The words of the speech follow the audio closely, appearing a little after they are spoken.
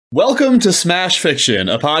Welcome to Smash Fiction,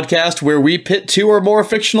 a podcast where we pit two or more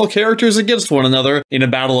fictional characters against one another in a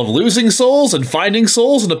battle of losing souls and finding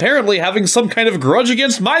souls and apparently having some kind of grudge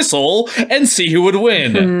against my soul and see who would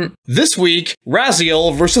win. This week,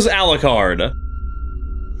 Raziel versus Alucard.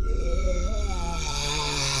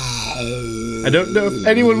 I don't know if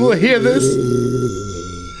anyone will hear this.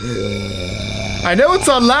 I know it's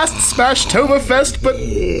on Last Smashtoberfest, but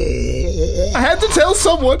I had to tell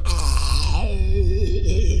someone.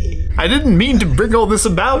 I didn't mean to bring all this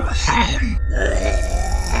about.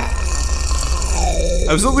 I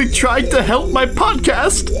was only trying to help my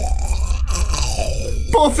podcast.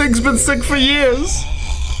 Poor thing's been sick for years.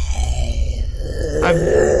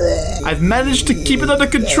 I've managed to keep it under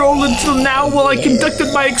control until now while I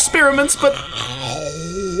conducted my experiments, but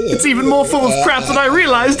it's even more full of crap than I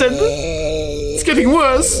realized, and it's getting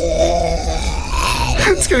worse.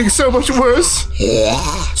 It's getting so much worse.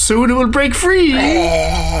 Soon it will break free.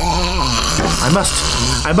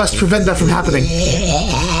 I must prevent that from happening.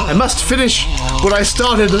 I must finish what I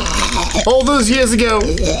started all those years ago.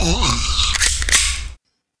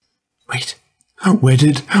 Wait,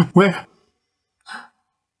 where?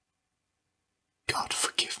 God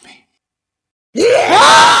forgive me.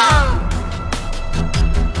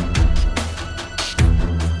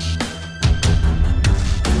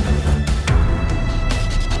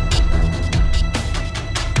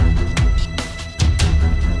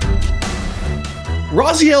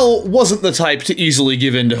 Raziel wasn't the type to easily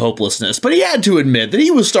give in to hopelessness, but he had to admit that he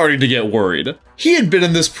was starting to get worried. He had been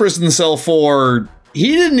in this prison cell for...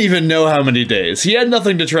 he didn't even know how many days. He had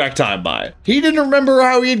nothing to track time by. He didn't remember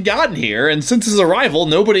how he had gotten here, and since his arrival,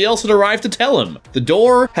 nobody else had arrived to tell him. The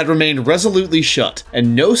door had remained resolutely shut,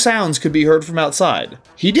 and no sounds could be heard from outside.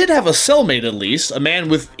 He did have a cellmate at least, a man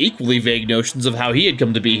with equally vague notions of how he had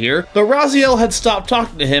come to be here, but Raziel had stopped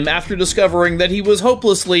talking to him after discovering that he was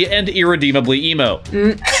hopelessly and irredeemably emo.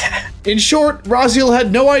 In short, Raziel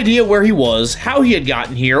had no idea where he was, how he had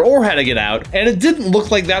gotten here, or how to get out, and it didn't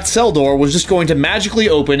look like that cell door was just going to magically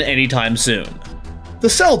open anytime soon. The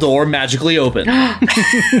cell door magically opened.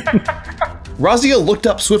 Raziel looked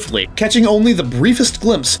up swiftly, catching only the briefest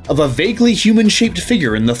glimpse of a vaguely human-shaped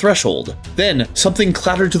figure in the threshold. Then, something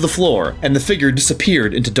clattered to the floor, and the figure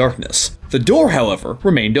disappeared into darkness. The door, however,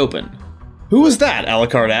 remained open. "Who was that?"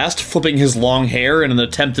 Alucard asked, flipping his long hair in an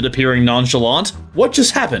attempt at appearing nonchalant. "What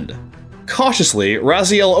just happened?" Cautiously,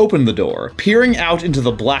 Raziel opened the door, peering out into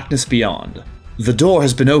the blackness beyond. "The door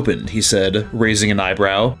has been opened," he said, raising an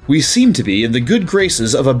eyebrow. "We seem to be in the good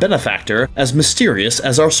graces of a benefactor as mysterious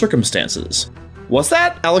as our circumstances." "What's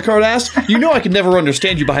that?" Alucard asked. "You know I can never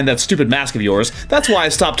understand you behind that stupid mask of yours. That's why I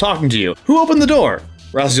stopped talking to you. Who opened the door?"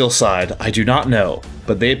 Raziel sighed. "I do not know,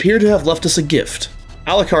 but they appear to have left us a gift."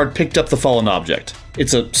 Alucard picked up the fallen object.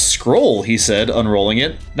 "It's a scroll," he said, unrolling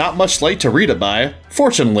it. "Not much light to read it by.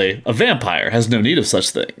 Fortunately, a vampire has no need of such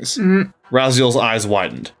things." Raziel's eyes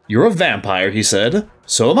widened. "You're a vampire," he said.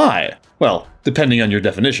 "So am I. Well, depending on your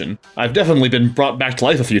definition. I've definitely been brought back to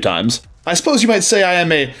life a few times. I suppose you might say I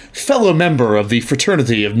am a fellow member of the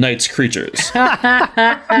fraternity of night's creatures."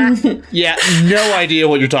 "Yeah, no idea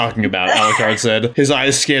what you're talking about," Alucard said, his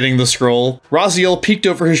eyes scanning the scroll. Raziel peeked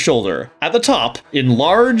over his shoulder. At the top, in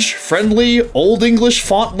large, friendly, Old English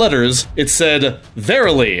font letters, it said,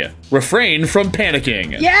 "Verily, refrain from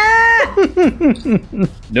panicking." Yeah!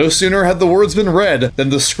 No sooner had the words been read than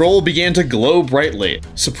the scroll began to glow brightly.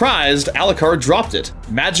 Surprised, Alucard dropped it.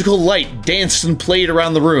 Magical light danced and played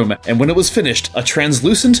around the room, and when it was finished, a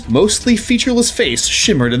translucent, mostly featureless face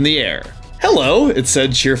shimmered in the air. "Hello," it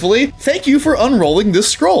said cheerfully. "Thank you for unrolling this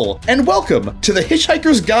scroll, and welcome to the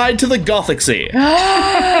Hitchhiker's Guide to the Gothicsy."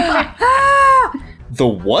 "The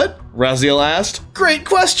what?" Raziel asked. "Great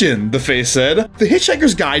question," the face said. "The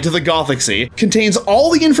Hitchhiker's Guide to the Gothicsy contains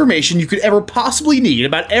all the information you could ever possibly need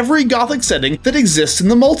about every Gothic setting that exists in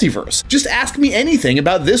the multiverse. Just ask me anything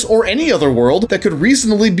about this or any other world that could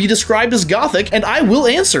reasonably be described as Gothic, and I will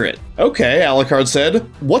answer it." "Okay," Alucard said.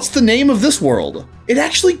 "What's the name of this world?" "It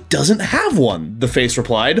actually doesn't have one," the face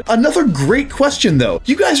replied. "Another great question, though.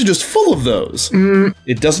 You guys are just full of those."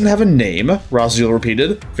 "It doesn't have a name," Raziel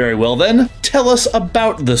repeated. "Very well then, tell us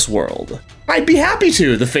about this world." "I'd be happy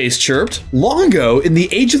to," the face chirped. "Long ago, in the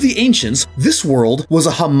Age of the Ancients, this world was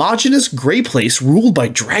a homogeneous gray place ruled by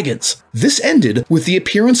dragons. This ended with the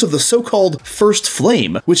appearance of the so-called First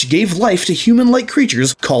Flame, which gave life to human-like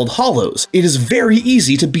creatures called Hollows. It is very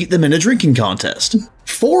easy to beat them in a drinking contest.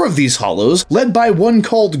 4 of these Hollows, led by one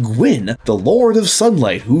called Gwyn, the Lord of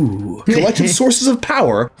Sunlight, collected sources of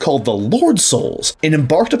power called the Lord Souls, and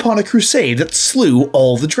embarked upon a crusade that slew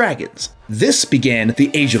all the dragons. This began the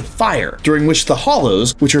Age of Fire, during which the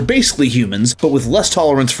Hollows, which are basically humans, but with less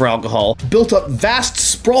tolerance for alcohol, built up vast,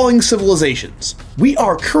 sprawling civilizations. We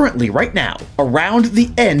are currently, right now, around the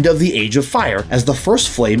end of the Age of Fire, as the first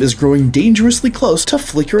flame is growing dangerously close to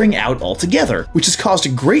flickering out altogether, which has caused a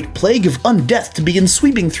great plague of undeath to begin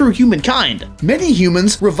sweeping through humankind. Many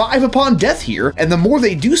humans revive upon death here, and the more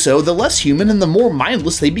they do so, the less human and the more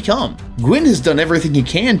mindless they become. Gwyn has done everything he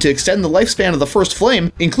can to extend the lifespan of the first flame,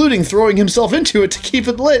 including throwing himself into it to keep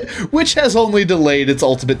it lit, which has only delayed its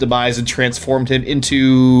ultimate demise and transformed him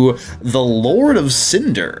into the Lord of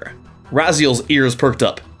Cinder. Raziel's ears perked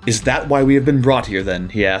up. Is that why we have been brought here then,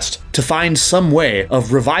 he asked. To find some way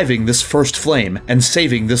of reviving this first flame and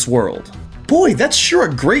saving this world. Boy, that's sure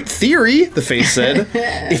a great theory, the face said.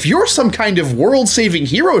 If you're some kind of world-saving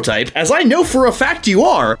hero type, as I know for a fact you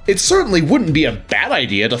are, it certainly wouldn't be a bad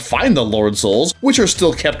idea to find the Lord Souls, which are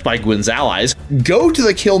still kept by Gwyn's allies, go to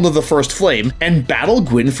the Kiln of the First Flame, and battle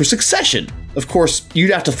Gwyn for succession. Of course,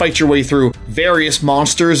 you'd have to fight your way through various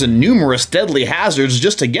monsters and numerous deadly hazards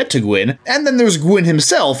just to get to Gwyn, and then there's Gwyn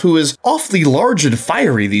himself, who is awfully large and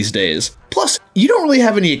fiery these days. Plus, you don't really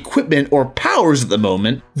have any equipment or powers at the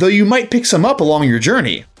moment, though you might pick some up along your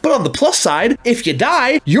journey. But on the plus side, if you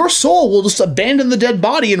die, your soul will just abandon the dead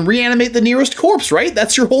body and reanimate the nearest corpse, right?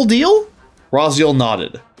 That's your whole deal? Raziel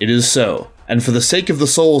nodded. It is so. And for the sake of the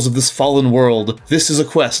souls of this fallen world, this is a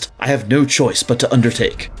quest I have no choice but to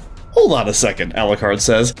undertake. Hold on a second, Alucard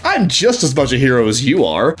says. I'm just as much a hero as you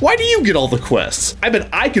are. Why do you get all the quests? I bet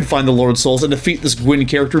I could find the Lord Souls and defeat this Gwyn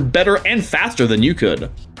character better and faster than you could.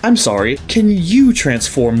 I'm sorry, can you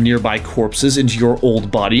transform nearby corpses into your old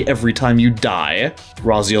body every time you die?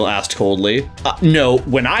 Raziel asked coldly. No,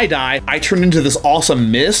 when I die, I turn into this awesome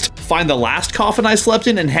mist, find the last coffin I slept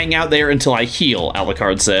in, and hang out there until I heal,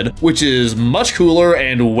 Alucard said, which is much cooler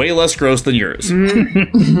and way less gross than yours.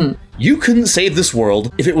 You couldn't save this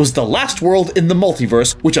world if it was the last world in the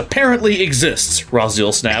multiverse, which apparently exists,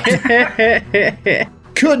 Raziel snapped.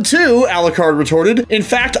 Could too, Alucard retorted. In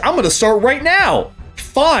fact, I'm gonna start right now.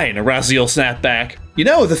 Fine, Raziel snapped back. You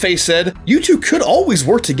know, the face said, you two could always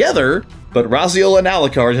work together. But Raziel and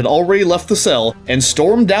Alucard had already left the cell and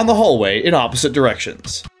stormed down the hallway in opposite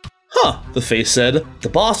directions. Huh, the face said. The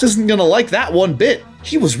boss isn't gonna like that one bit.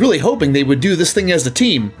 He was really hoping they would do this thing as a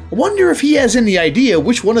team. I wonder if he has any idea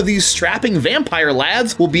which one of these strapping vampire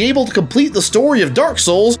lads will be able to complete the story of Dark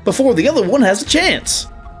Souls before the other one has a chance.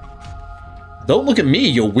 Don't look at me,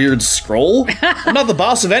 you weird scroll. I'm not the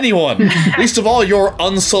boss of anyone. Least of all your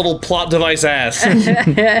unsubtle plot device ass.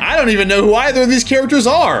 I don't even know who either of these characters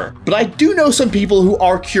are. But I do know some people who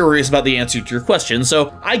are curious about the answer to your question,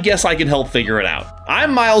 so I guess I can help figure it out.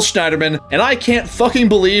 I'm Miles Schneiderman, and I can't fucking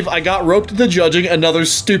believe I got roped into judging another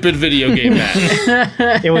stupid video game match.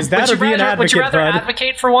 It was that or be an advocate, Would you rather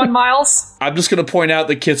advocate for one, Miles? I'm just gonna point out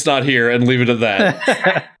that Kit's not here and leave it at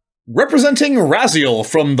that. Representing Raziel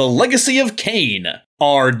from the Legacy of Kain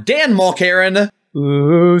are Dan Mulcairn.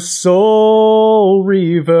 Ooh, Soul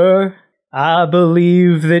Reaver, I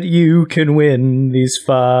believe that you can win these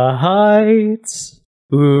fights.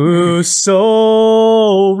 Ooh,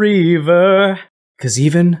 Soul Reaver, 'cause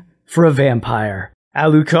even for a vampire,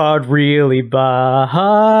 Alucard really bites.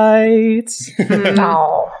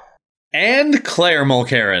 No. And Claire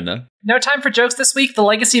Mulcairn. No time for jokes this week. The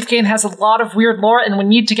Legacy of Kain has a lot of weird lore, and we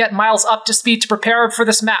need to get Miles up to speed to prepare for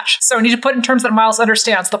this match. So we need to put in terms that Miles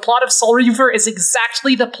understands. The plot of Soul Reaver is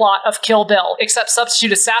exactly the plot of Kill Bill, except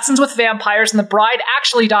substitute assassins with vampires, and the bride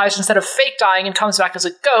actually dies instead of fake dying and comes back as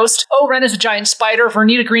a ghost. Oren is a giant spider,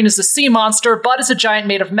 Vernita Green is a sea monster, Bud is a giant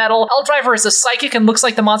made of metal, Eldriver is a psychic and looks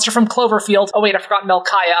like the monster from Cloverfield. Oh wait, I forgot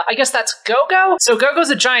Melkaya. I guess that's Gogo? So Gogo's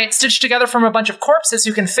a giant stitched together from a bunch of corpses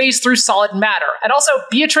who can phase through solid matter. And also,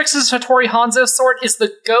 Beatrix's Hattori Hanzo sword is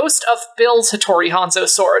the ghost of Bill's Hattori Hanzo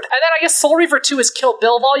sword. And then I guess Soul Reaver 2 is Kill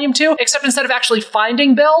Bill Volume 2, except instead of actually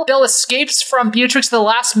finding Bill, Bill escapes from Beatrix at the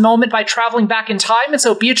last moment by traveling back in time, and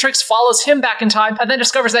so Beatrix follows him back in time and then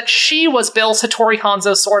discovers that she was Bill's Hattori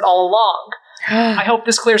Hanzo sword all along. I hope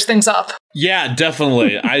this clears things up. Yeah,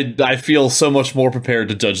 definitely. I feel so much more prepared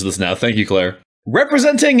to judge this now. Thank you, Claire.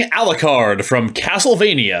 Representing Alucard from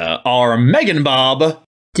Castlevania are Megan Bob.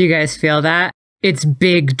 Do you guys feel that? It's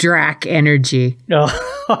big Drac energy.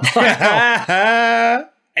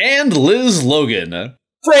 And Liz Logan.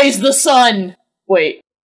 Praise the sun! Wait.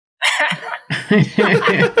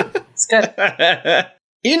 It's good.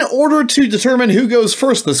 In order to determine who goes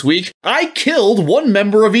first this week, I killed one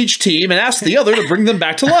member of each team and asked the other to bring them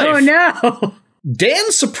back to life. Oh no!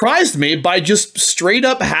 Dan surprised me by just straight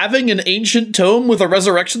up having an ancient tome with a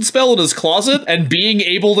resurrection spell in his closet and being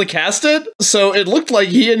able to cast it, so it looked like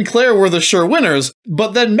he and Claire were the sure winners.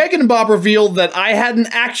 But then Megan Bob revealed that I hadn't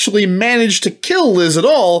actually managed to kill Liz at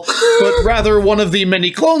all, but rather one of the many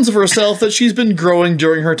clones of herself that she's been growing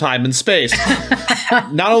during her time in space.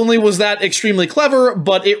 Not only was that extremely clever,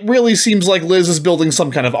 but it really seems like Liz is building some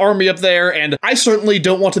kind of army up there, and I certainly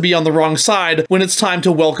don't want to be on the wrong side when it's time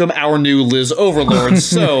to welcome our new Liz overlords.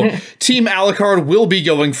 So, Team Alucard will be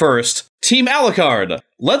going first. Team Alucard,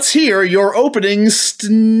 let's hear your opening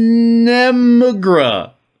Snemagra.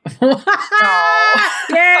 Yay!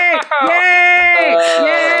 Yay!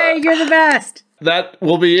 Yay! You're the best! That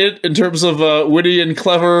will be it in terms of witty and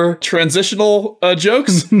clever transitional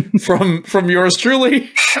jokes from yours truly.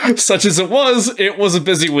 Such as it was a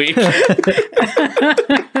busy week. That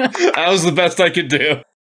was the best I could do.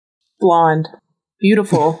 Blonde.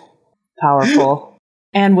 Beautiful. Powerful.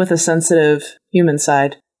 And with a sensitive human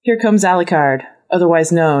side. Here comes Alucard,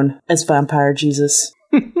 otherwise known as Vampire Jesus.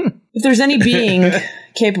 If there's any being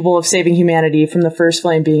capable of saving humanity from the first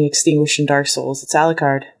flame being extinguished in Dark Souls, it's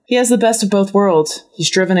Alucard. He has the best of both worlds.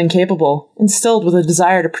 He's driven and capable, instilled with a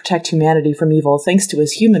desire to protect humanity from evil thanks to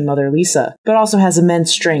his human mother Lisa, but also has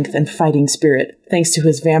immense strength and fighting spirit thanks to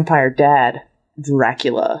his vampire dad,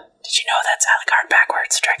 Dracula. Did you know that's Alucard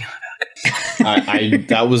backwards? Dracula.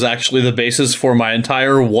 That was actually the basis for my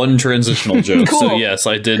entire one transitional joke. Cool. So yes,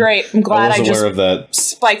 I did. Great. I'm glad I was just aware of that.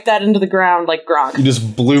 Spiked that into the ground like Gronk. You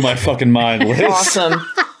just blew my fucking mind, Liz. Awesome.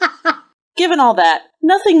 Given all that,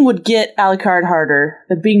 nothing would get Alucard harder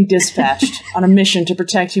than being dispatched on a mission to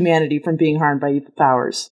protect humanity from being harmed by evil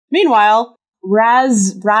powers. Meanwhile,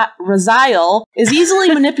 Raziel is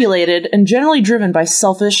easily manipulated and generally driven by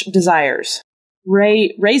selfish desires.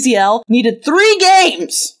 Raziel needed 3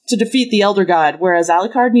 games to defeat the Elder God, whereas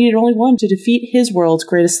Alucard needed only 1 to defeat his world's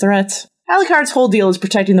greatest threat. Alucard's whole deal is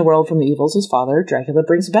protecting the world from the evils his father, Dracula,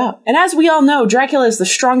 brings about. And as we all know, Dracula is the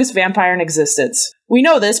strongest vampire in existence. We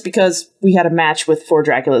know this because we had a match with 4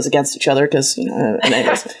 Draculas against each other, because,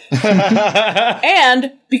 anyways.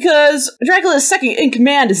 And because Dracula's second in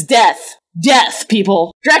command is death. Death,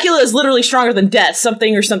 people. Dracula is literally stronger than death,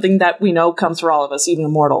 something that we know comes for all of us, even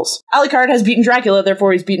immortals. Alucard has beaten Dracula,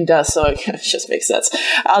 therefore he's beaten death, so it just makes sense.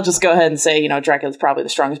 I'll just go ahead and say, Dracula's probably the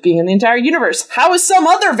strongest being in the entire universe. How is some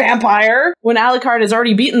other vampire, when Alucard has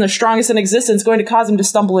already beaten the strongest in existence, going to cause him to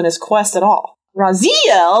stumble in his quest at all?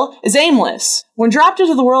 Raziel is aimless. When dropped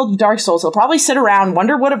into the world of Dark Souls, he'll probably sit around,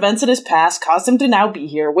 wonder what events in his past caused him to now be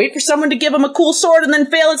here, wait for someone to give him a cool sword, and then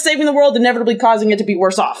fail at saving the world, inevitably causing it to be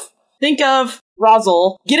worse off. Think of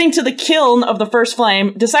Raziel getting to the kiln of the first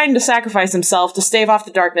flame, deciding to sacrifice himself to stave off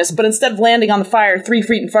the darkness, but instead of landing on the fire 3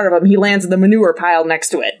 feet in front of him, he lands in the manure pile next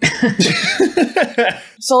to it.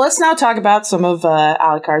 So let's now talk about some of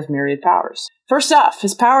Alucard's myriad powers. First off,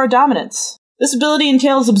 his power of dominance. This ability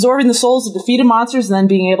entails absorbing the souls of defeated monsters and then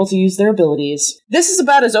being able to use their abilities. This is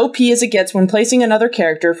about as OP as it gets when placing another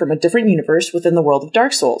character from a different universe within the world of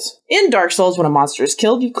Dark Souls. In Dark Souls, when a monster is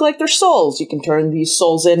killed, you collect their souls. You can turn these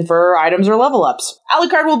souls in for items or level ups.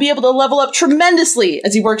 Alucard will be able to level up tremendously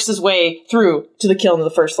as he works his way through to the kiln of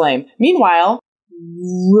the first flame. Meanwhile,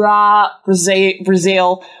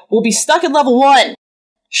 Raziel will be stuck at level 1.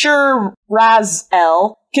 Sure,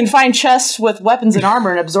 Raziel can find chests with weapons and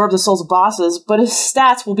armor and absorb the souls of bosses, but his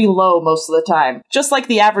stats will be low most of the time, just like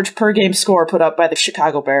the average per-game score put up by the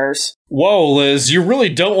Chicago Bears. Whoa, Liz, you really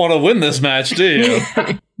don't want to win this match, do you?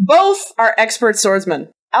 Both are expert swordsmen.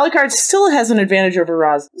 Alucard still has an advantage over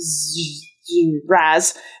Raz,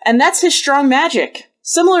 and that's his strong magic.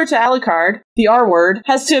 Similar to Alucard, the R-word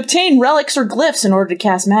has to obtain relics or glyphs in order to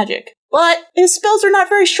cast magic. But his spells are not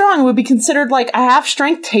very strong. It would be considered like a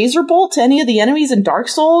half-strength taser bolt to any of the enemies in Dark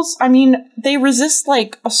Souls. I mean, they resist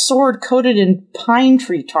like a sword coated in pine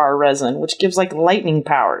tree tar resin, which gives like lightning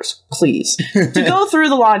powers. Please. To go through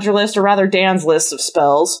the laundry list, or rather Dan's list of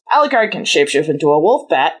spells, Alucard can shapeshift into a wolf,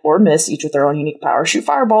 bat, or mist, each with their own unique power, shoot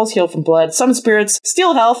fireballs, heal from blood, summon spirits,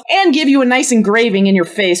 steal health, and give you a nice engraving in your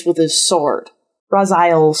face with his sword.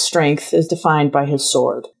 Raziel's strength is defined by his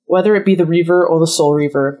sword, whether it be the Reaver or the Soul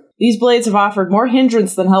Reaver. These blades have offered more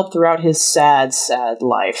hindrance than help throughout his sad, sad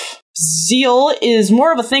life. Raziel is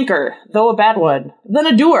more of a thinker, though a bad one, than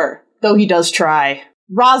a doer, though he does try.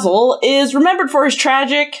 Raziel is remembered for his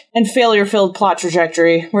tragic and failure-filled plot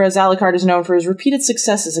trajectory, whereas Alucard is known for his repeated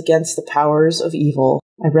successes against the powers of evil.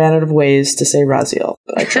 I ran out of ways to say Raziel,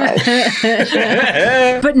 but I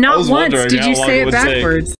tried. But not once did you say it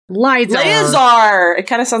backwards. Lazar! It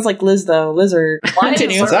kind of sounds like Liz, though. Lizard.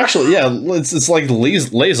 Continue. It's actually, it's like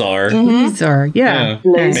Lazar. Lazar, yeah.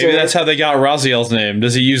 Maybe that's how they got Raziel's name.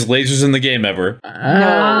 Does he use lasers in the game ever?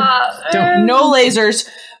 No lasers.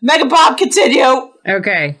 Mega Bob, continue!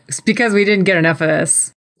 Okay, it's because we didn't get enough of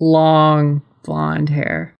this. Long, blonde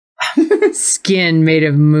hair. Skin made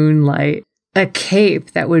of moonlight. A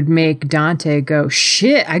cape that would make Dante go,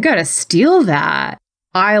 shit, I gotta steal that.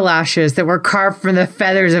 Eyelashes that were carved from the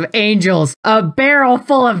feathers of angels. A barrel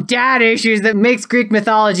full of dad issues that makes Greek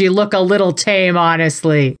mythology look a little tame,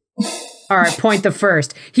 honestly. All right, point the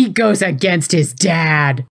first. He goes against his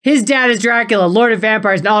dad. His dad is Dracula, Lord of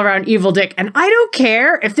Vampires, and all-around evil dick. And I don't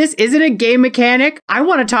care if this isn't a game mechanic. I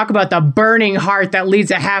want to talk about the burning heart that leads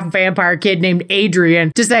a half-vampire kid named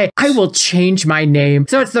Adrian to say, I will change my name.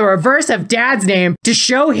 So it's the reverse of dad's name to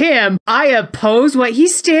show him I oppose what he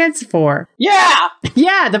stands for. Yeah!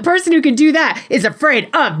 Yeah, the person who can do that is afraid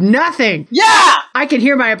of nothing. Yeah! I can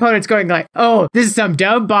hear my opponents going like, oh, this is some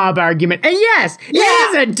dumb Bob argument. And yes, it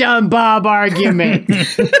is a dumb Bob argument.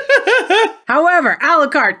 However,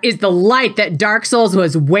 Alucard is the light that Dark Souls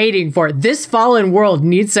was waiting for. This fallen world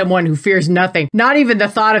needs someone who fears nothing, not even the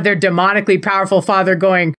thought of their demonically powerful father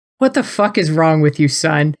going, what the fuck is wrong with you,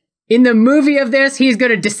 son? In the movie of this, he's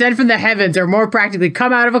going to descend from the heavens, or more practically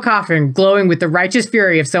come out of a coffin, glowing with the righteous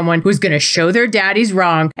fury of someone who's going to show their daddy's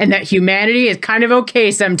wrong and that humanity is kind of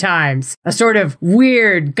okay sometimes. A sort of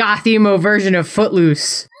weird goth emo version of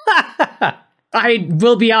Footloose. I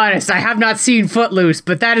will be honest, I have not seen Footloose,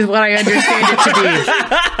 but that is what I understand it to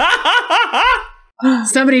be.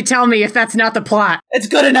 Somebody tell me if that's not the plot. It's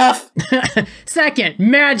good enough. Second,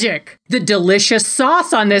 magic. The delicious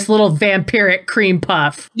sauce on this little vampiric cream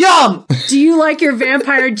puff. Yum! Do you like your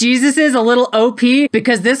vampire Jesuses a little OP?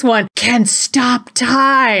 Because this one can stop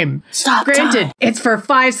time. Granted, it's for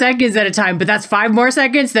 5 seconds at a time, but that's 5 more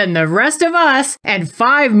seconds than the rest of us, and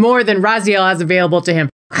 5 more than Raziel has available to him.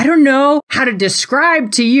 I don't know how to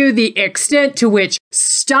describe to you the extent to which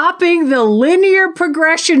stopping the linear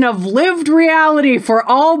progression of lived reality for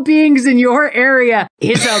all beings in your area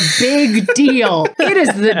is a big deal. It is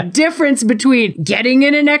the difference between getting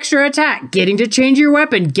in an extra attack, getting to change your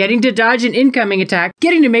weapon, getting to dodge an incoming attack,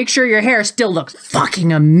 getting to make sure your hair still looks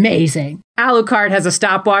fucking amazing. Alucard has a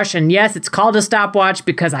stopwatch, and yes, it's called a stopwatch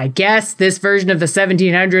because I guess this version of the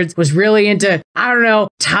 1700s was really into, I don't know,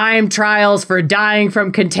 time trials for dying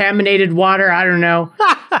from contaminated water, I don't know.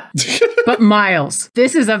 But Miles,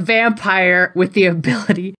 this is a vampire with the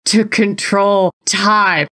ability to control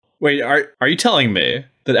time. Wait, are you telling me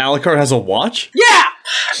that Alucard has a watch? Yeah!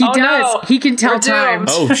 He does. No. He can tell We're time. doomed.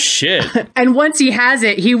 Oh, shit. And once he has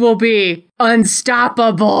it, he will be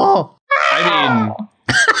unstoppable. I mean,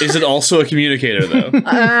 is it also a communicator, though?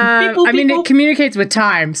 I mean, it communicates with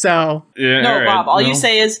time, so... Yeah, No, all right. Bob, all you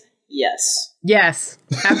say is, yes. Yes,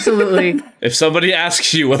 absolutely. If somebody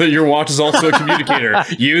asks you whether your watch is also a communicator,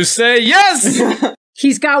 you say yes!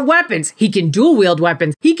 He's got weapons. He can dual wield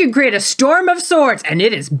weapons. He can create a storm of swords, and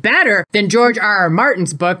it is better than George R.R.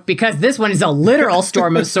 Martin's book because this one is a literal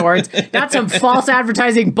storm of swords. That's some false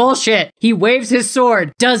advertising bullshit. He waves his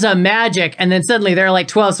sword, does a magic, and then suddenly there are like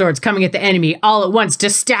 12 swords coming at the enemy all at once to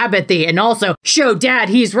stab at thee and also show dad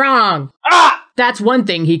he's wrong. Ah! That's one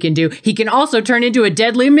thing he can do. He can also turn into a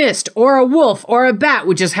deadly mist, or a wolf, or a bat,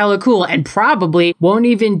 which is hella cool, and probably won't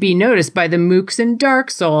even be noticed by the mooks in Dark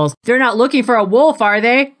Souls. They're not looking for a wolf, are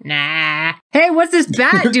they? Nah. Hey, what's this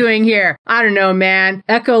bat doing here? I don't know, man.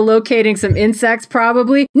 Echolocating some insects,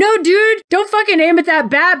 probably. No, dude! Don't fucking aim at that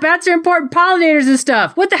bat. Bats are important pollinators and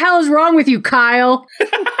stuff. What the hell is wrong with you, Kyle?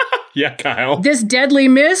 Yeah, Kyle. This deadly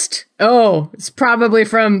mist? Oh, it's probably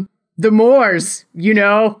from the moors, you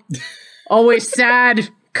know? Always sad,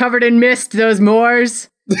 covered in mist, those moors.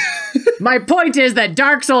 My point is that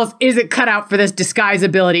Dark Souls isn't cut out for this disguise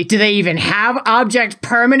ability. Do they even have object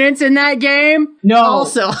permanence in that game? No.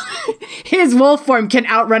 Also, his wolf form can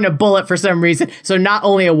outrun a bullet for some reason. So not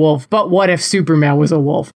only a wolf, but what if Superman was a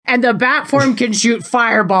wolf? And the bat form can shoot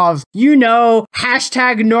fireballs. You know,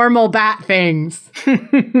 hashtag normal bat things.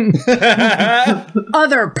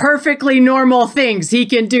 Other perfectly normal things he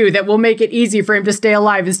can do that will make it easy for him to stay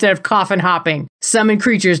alive instead of coffin hopping. Summon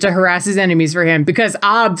creatures to harass his enemies for him because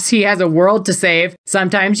obs he has a world to save.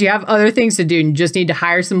 Sometimes you have other things to do and you just need to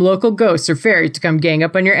hire some local ghosts or fairies to come gang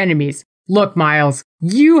up on your enemies. Look, Miles,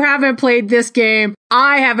 you haven't played this game.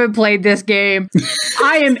 I haven't played this game.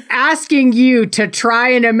 I am asking you to try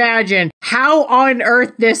and imagine how on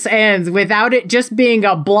earth this ends without it just being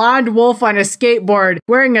a blonde wolf on a skateboard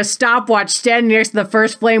wearing a stopwatch standing next to the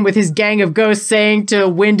first flame with his gang of ghosts saying to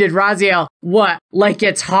winded Raziel, what, like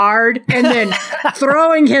it's hard? And then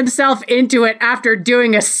throwing himself into it after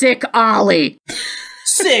doing a sick ollie.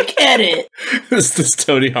 Sick edit. Is this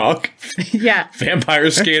Tony Hawk? Yeah.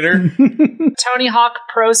 Vampire skater? Tony Hawk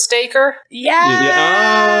Pro Staker.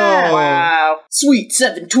 Yeah! Oh. Wow. Sweet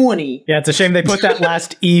 720. Yeah, it's a shame they put that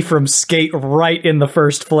last E from skate right in the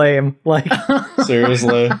first flame. Like,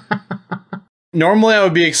 Seriously. Normally I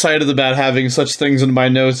would be excited about having such things in my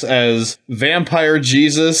notes as Vampire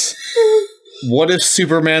Jesus, what if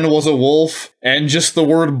Superman was a wolf, and just the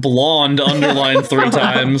word blonde underlined 3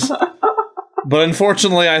 times. But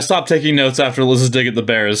unfortunately, I stopped taking notes after Liz's dig at the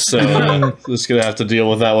Bears, so just gonna have to deal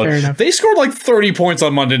with that one. Fair enough. They scored like 30 points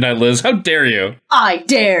on Monday Night, Liz. How dare you? I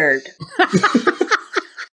dared.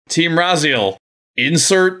 Team Raziel,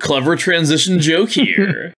 insert clever transition joke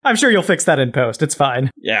here. I'm sure you'll fix that in post. It's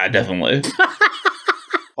fine. Yeah, definitely.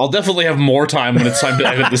 I'll definitely have more time when it's time to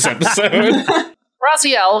edit this episode.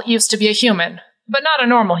 Raziel used to be a human, but not a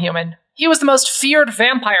normal human. He was the most feared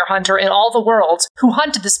vampire hunter in all the world, who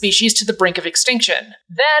hunted the species to the brink of extinction.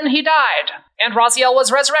 Then he died, and Raziel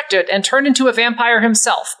was resurrected and turned into a vampire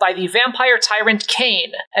himself by the vampire tyrant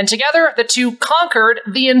Kain, and together the two conquered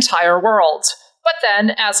the entire world. But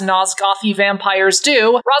then, as Nosgothy vampires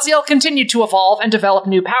do, Raziel continued to evolve and develop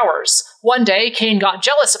new powers. One day, Kain got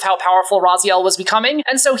jealous of how powerful Raziel was becoming,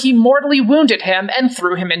 and so he mortally wounded him and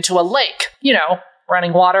threw him into a lake. You know,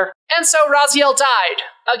 running water. And so Raziel died.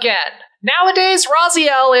 Again. Nowadays,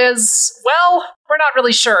 Raziel is, well, we're not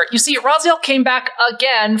really sure. You see, Raziel came back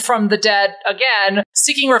again from the dead again,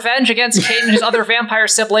 seeking revenge against Kain and his other vampire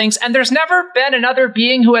siblings, and there's never been another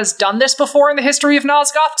being who has done this before in the history of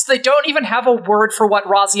Nosgoth, so they don't even have a word for what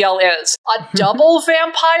Raziel is. A double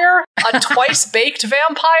vampire? A twice-baked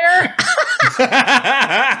vampire?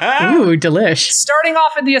 Ooh, delish. Starting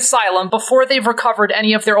off in the asylum, before they've recovered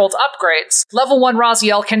any of their old upgrades, level 1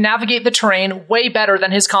 Raziel can navigate the terrain way better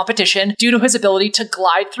than his competition due to his ability to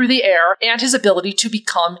glide through the air and his ability to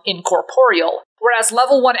become incorporeal. Whereas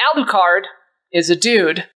level 1 Alucard is a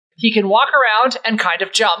dude. He can walk around and kind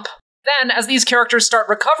of jump. Then, as these characters start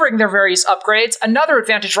recovering their various upgrades, another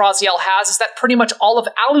advantage Raziel has is that pretty much all of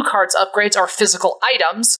Alucard's upgrades are physical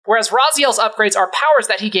items, whereas Raziel's upgrades are powers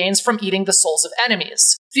that he gains from eating the souls of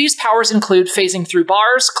enemies. These powers include phasing through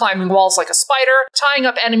bars, climbing walls like a spider, tying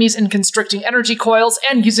up enemies in constricting energy coils,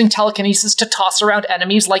 and using telekinesis to toss around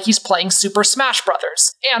enemies like he's playing Super Smash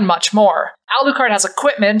Bros., and much more. Alucard has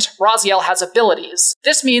equipment, Raziel has abilities.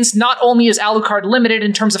 This means not only is Alucard limited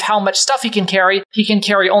in terms of how much stuff he can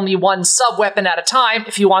carry only one sub-weapon at a time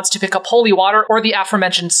if he wants to pick up holy water or the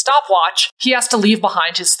aforementioned stopwatch, he has to leave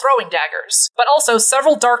behind his throwing daggers. But also,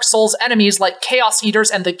 several Dark Souls enemies like Chaos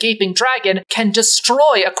Eaters and the Gaping Dragon can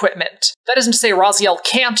destroy equipment. That isn't to say Raziel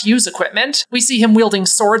can't use equipment. We see him wielding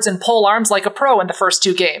swords and polearms like a pro in the first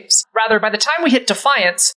 2 games. Rather, by the time we hit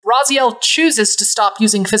Defiance, Raziel chooses to stop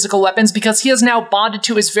using physical weapons because he has now bonded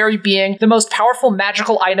to his very being the most powerful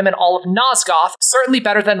magical item in all of Nosgoth, certainly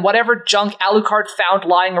better than whatever junk Alucard found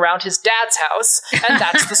lying around his dad's house, and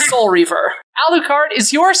that's the Soul Reaver. Alucard,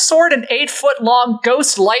 is your sword an 8-foot-long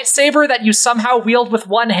ghost lightsaber that you somehow wield with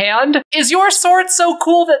one hand? Is your sword so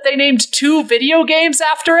cool that they named 2 video games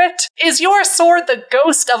after it? Is your sword the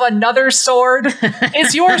ghost of another sword?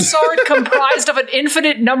 Is your sword comprised of an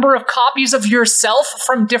infinite number of copies of yourself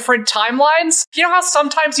from different timelines? You know how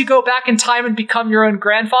sometimes you go back in time and become your own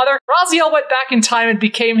grandfather? Raziel went back in time and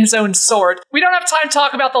became his own sword. We don't have time to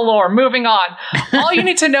talk about the lore. Moving on. All you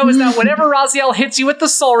need to know is that whenever Raziel hits you with the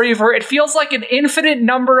Soul Reaver, it feels like an infinite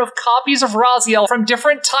number of copies of Raziel from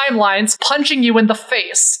different timelines punching you in the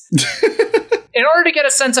face. In order to get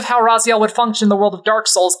a sense of how Raziel would function in the world of Dark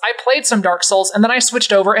Souls, I played some Dark Souls, and then I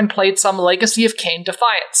switched over and played some Legacy of Kain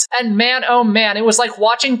Defiance. And man, oh man, it was like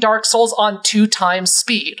watching Dark Souls on 2 times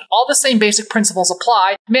speed. All the same basic principles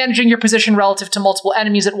apply, managing your position relative to multiple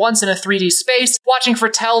enemies at once in a 3D space, watching for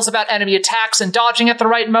tells about enemy attacks and dodging at the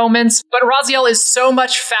right moments. But Raziel is so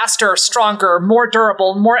much faster, stronger, more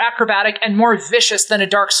durable, more acrobatic, and more vicious than a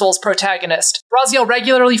Dark Souls protagonist. Raziel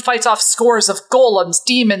regularly fights off scores of golems,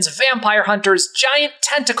 demons, vampire hunters, giant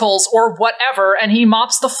tentacles, or whatever, and he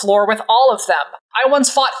mops the floor with all of them. I once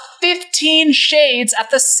fought 15 shades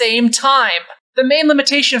at the same time. The main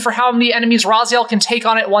limitation for how many enemies Raziel can take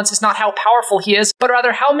on at once is not how powerful he is, but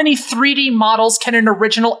rather how many 3D models can an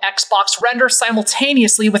original Xbox render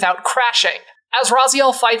simultaneously without crashing. As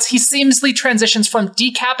Raziel fights, he seamlessly transitions from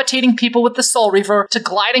decapitating people with the Soul Reaver to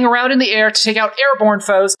gliding around in the air to take out airborne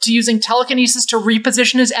foes, to using telekinesis to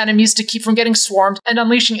reposition his enemies to keep from getting swarmed, and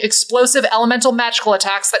unleashing explosive elemental magical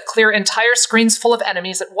attacks that clear entire screens full of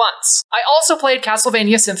enemies at once. I also played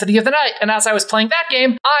Castlevania Symphony of the Night, and as I was playing that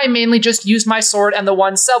game, I mainly just used my sword and the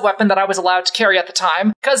one sub-weapon that I was allowed to carry at the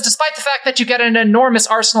time, because despite the fact that you get an enormous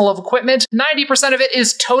arsenal of equipment, 90% of it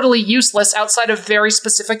is totally useless outside of very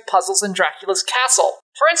specific puzzles in Dracula's castle.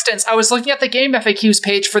 For instance, I was looking at the game FAQs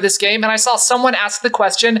page for this game and I saw someone ask the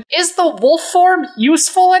question, is the wolf form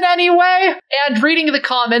useful in any way? And reading the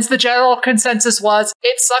comments, the general consensus was,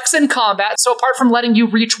 it sucks in combat, so apart from letting you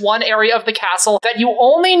reach one area of the castle that you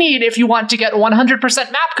only need if you want to get 100%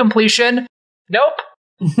 map completion, nope.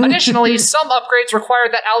 Additionally, some upgrades require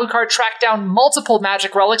that Alucard track down multiple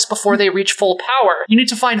magic relics before they reach full power. You need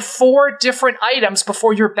to find 4 different items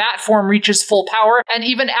before your bat form reaches full power, and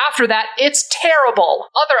even after that, it's terrible.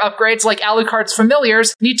 Other upgrades, like Alucard's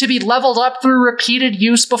familiars, need to be leveled up through repeated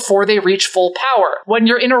use before they reach full power. When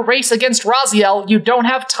you're in a race against Raziel, you don't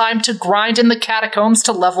have time to grind in the catacombs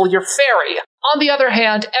to level your fairy. On the other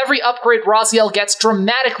hand, every upgrade Raziel gets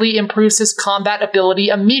dramatically improves his combat ability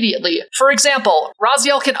immediately. For example,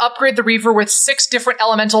 Raziel can upgrade the Reaver with 6 different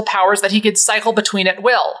elemental powers that he can cycle between at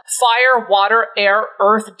will. Fire, water, air,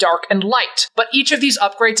 earth, dark, and light. But each of these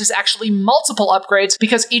upgrades is actually multiple upgrades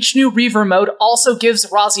because each new Reaver mode also gives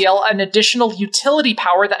Raziel an additional utility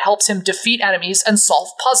power that helps him defeat enemies and solve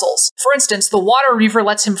puzzles. For instance, the Water Reaver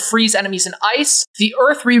lets him freeze enemies in ice, the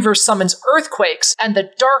Earth Reaver summons earthquakes, and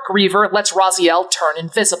the Dark Reaver lets Raziel turn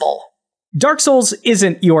invisible. Dark Souls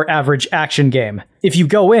isn't your average action game. If you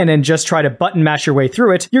go in and just try to button mash your way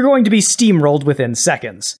through it, you're going to be steamrolled within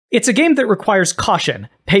seconds. It's a game that requires caution,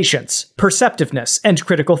 patience, perceptiveness, and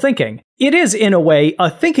critical thinking. It is, in a way,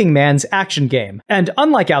 a thinking man's action game, and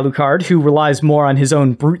unlike Alucard, who relies more on his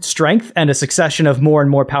own brute strength and a succession of more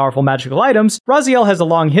and more powerful magical items, Raziel has a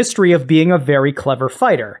long history of being a very clever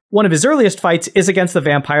fighter. One of his earliest fights is against the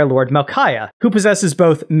vampire lord Malkaia, who possesses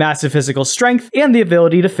both massive physical strength and the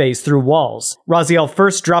ability to phase through walls. Raziel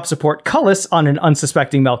first drops a portcullis on an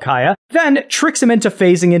unsuspecting Malkaia, then tricks him into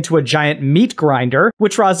phasing into a giant meat grinder,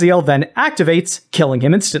 which Raziel then activates, killing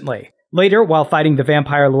him instantly. Later, while fighting the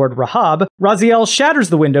vampire lord Rahab, Raziel shatters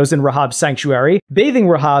the windows in Rahab's sanctuary, bathing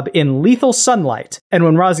Rahab in lethal sunlight. And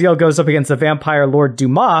when Raziel goes up against the vampire lord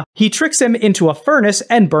Dumas, he tricks him into a furnace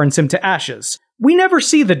and burns him to ashes. We never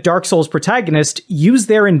see the Dark Souls protagonist use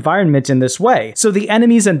their environment in this way, so the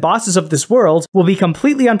enemies and bosses of this world will be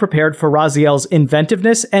completely unprepared for Raziel's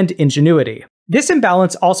inventiveness and ingenuity. This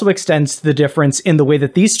imbalance also extends to the difference in the way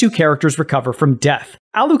that these two characters recover from death.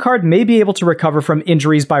 Alucard may be able to recover from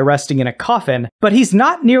injuries by resting in a coffin, but he's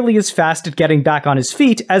not nearly as fast at getting back on his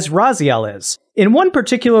feet as Raziel is. In one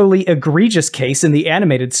particularly egregious case in the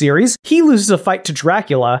animated series, he loses a fight to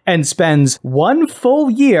Dracula and spends 1 full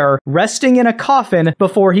year resting in a coffin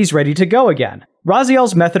before he's ready to go again.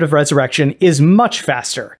 Raziel's method of resurrection is much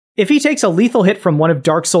faster. If he takes a lethal hit from one of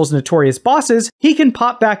Dark Souls' notorious bosses, he can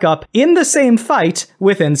pop back up in the same fight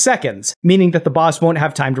within seconds, meaning that the boss won't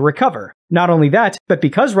have time to recover. Not only that, but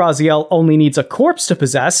because Raziel only needs a corpse to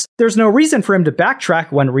possess, there's no reason for him to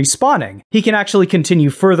backtrack when respawning. He can actually continue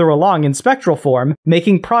further along in spectral form,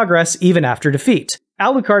 making progress even after defeat.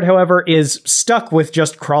 Alucard, however, is stuck with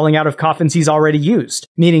just crawling out of coffins he's already used,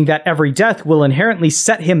 meaning that every death will inherently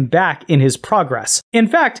set him back in his progress. In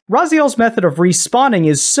fact, Raziel's method of respawning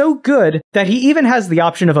is so good that he even has the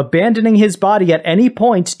option of abandoning his body at any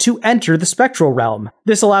point to enter the spectral realm.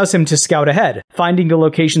 This allows him to scout ahead, finding the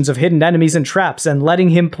locations of hidden enemies and traps and letting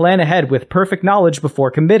him plan ahead with perfect knowledge before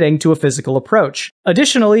committing to a physical approach.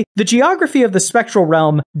 Additionally, the geography of the spectral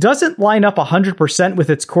realm doesn't line up 100% with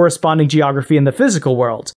its corresponding geography in the physical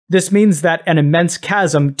world. This means that an immense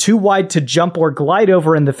chasm too wide to jump or glide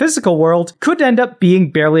over in the physical world could end up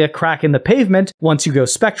being barely a crack in the pavement once you go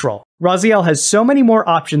spectral. Raziel has so many more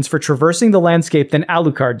options for traversing the landscape than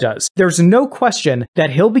Alucard does. There's no question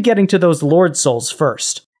that he'll be getting to those Lord Souls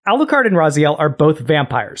first. Alucard and Raziel are both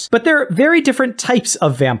vampires, but they're very different types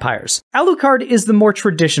of vampires. Alucard is the more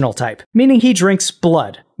traditional type, meaning he drinks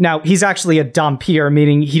blood. Now, he's actually a dhampir,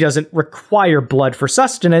 meaning he doesn't require blood for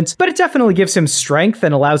sustenance, but it definitely gives him strength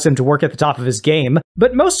and allows him to work at the top of his game.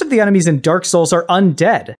 But most of the enemies in Dark Souls are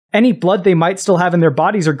undead. Any blood they might still have in their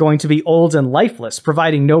bodies are going to be old and lifeless,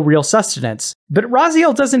 providing no real sustenance. But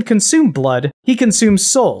Raziel doesn't consume blood, he consumes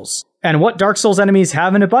souls. And what Dark Souls enemies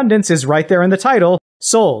have in abundance is right there in the title,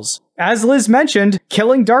 souls. As Liz mentioned,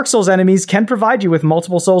 killing Dark Souls enemies can provide you with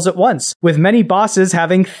multiple souls at once, with many bosses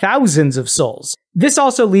having thousands of souls. This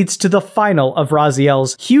also leads to the final of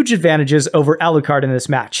Raziel's huge advantages over Alucard in this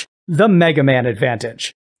match. the Mega Man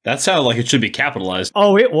advantage. That sounded like it should be capitalized.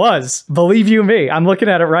 Oh, it was. Believe you me, I'm looking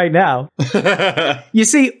at it right now. You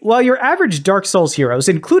see, while your average Dark Souls heroes,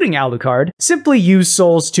 including Alucard, simply use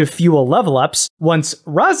souls to fuel level ups, once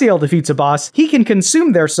Raziel defeats a boss, he can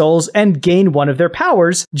consume their souls and gain one of their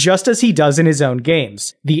powers, just as he does in his own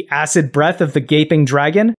games. The acid breath of the Gaping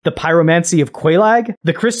Dragon, the pyromancy of Quelaag,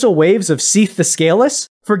 the crystal waves of Seath the Scaleless.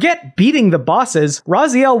 Forget beating the bosses,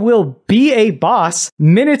 Raziel will be a boss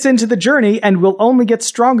minutes into the journey and will only get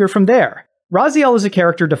stronger from there. Raziel is a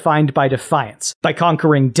character defined by defiance, by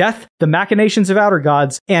conquering death, the machinations of outer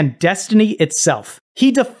gods, and destiny itself.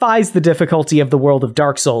 He defies the difficulty of the world of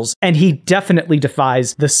Dark Souls, and he definitely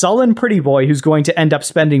defies the sullen pretty boy who's going to end up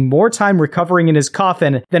spending more time recovering in his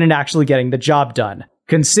coffin than in actually getting the job done.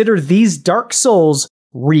 Consider these Dark Souls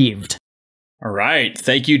reaved. All right,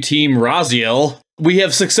 thank you, Team Raziel. We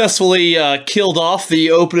have successfully killed off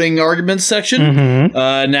the opening arguments section.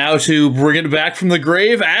 Now to bring it back from the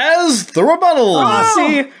grave as the rebuttals. Oh,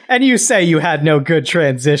 see? And you say you had no good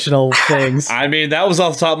transitional things. I mean, that was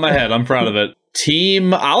off the top of my head. I'm proud of it.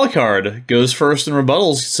 Team Alucard goes first in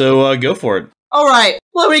rebuttals, so go for it. All right,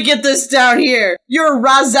 let me get this down here. You're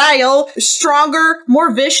Raziel, stronger,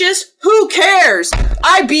 more vicious? Who cares?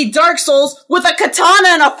 I beat Dark Souls with a katana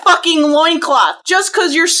and a fucking loincloth. Just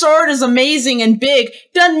because your sword is amazing and big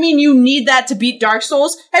doesn't mean you need that to beat Dark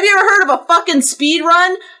Souls. Have you ever heard of a fucking speed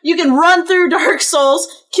run? You can run through Dark Souls,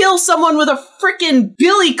 kill someone with a frickin'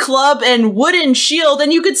 billy club and wooden shield,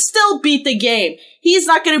 and you could still beat the game. He's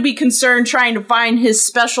not going to be concerned trying to find his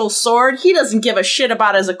special sword. He doesn't give a shit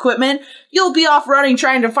about his equipment. You'll be off running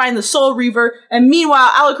trying to find the Soul Reaver, and meanwhile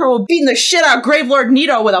Alucard will beat the shit out of Gravelord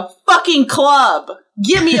Nito with a fucking club.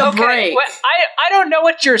 Give me a break. Well, I don't know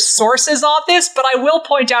what your source is on this, but I will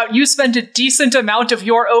point out you spent a decent amount of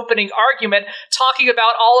your opening argument talking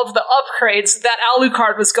about all of the upgrades that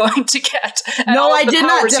Alucard was going to get. No, I did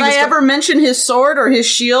not. Did I ever mention his sword or his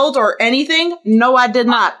shield or anything? No, I did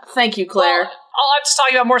not. Thank you, Claire. Well, I'm just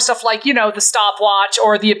talking about more stuff like, you know, the stopwatch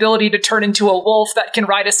or the ability to turn into a wolf that can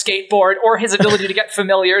ride a skateboard or his ability to get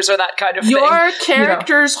familiars or that kind of thing. Your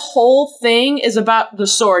character's whole thing is about the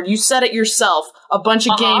sword. You said it yourself. A bunch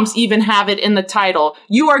of games even have it in the title.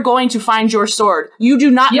 You are going to find your sword. You do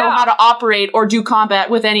not know how to operate or do combat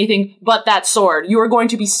with anything but that sword. You are going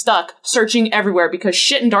to be stuck searching everywhere because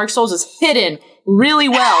shit in Dark Souls is hidden really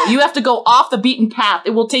well. You have to go off the beaten path. It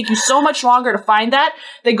will take you so much longer to find that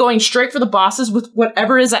than going straight for the bosses with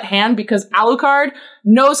whatever is at hand because Alucard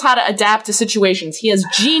knows how to adapt to situations. He has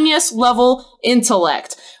genius level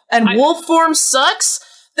intellect. And wolf form sucks,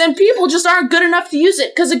 then people just aren't good enough to use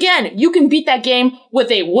it. Because again, you can beat that game with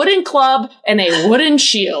a wooden club and a wooden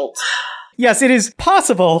shield. Yes, it is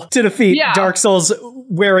possible to defeat Dark Souls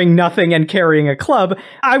wearing nothing and carrying a club.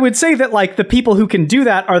 I would say that, like, the people who can do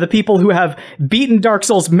that are the people who have beaten Dark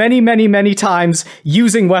Souls many, many, many times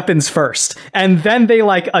using weapons first. And then they,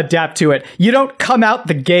 like, adapt to it. You don't come out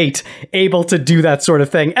the gate able to do that sort of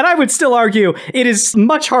thing. And I would still argue it is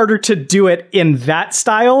much harder to do it in that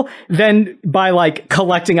style than by, like,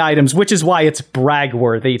 collecting items, which is why it's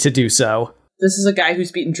brag-worthy to do so. This is a guy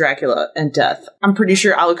who's beaten Dracula and death. I'm pretty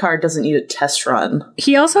sure Alucard doesn't need a test run.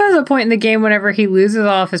 He also has a point in the game whenever he loses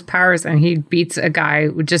all of his powers and he beats a guy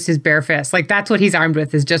with just his bare fist. Like, that's what he's armed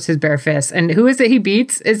with, is just his bare fist. And who is it he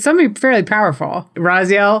beats? It's somebody fairly powerful.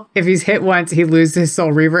 Raziel, if he's hit once, he loses his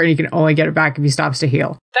Soul Reaver and he can only get it back if he stops to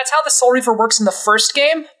heal. That's how the Soul Reaver works in the first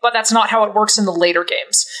game, but that's not how it works in the later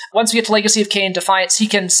games. Once we get to Legacy of Kain Defiance, he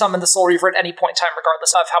can summon the Soul Reaver at any point in time,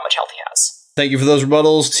 regardless of how much health he has. Thank you for those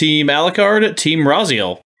rebuttals, Team Alucard, Team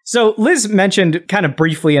Raziel. So Liz mentioned kind of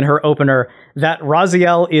briefly in her opener that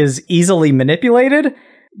Raziel is easily manipulated.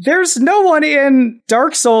 There's no one in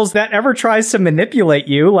Dark Souls that ever tries to manipulate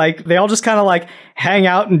you. Like, they all just kind of, like, hang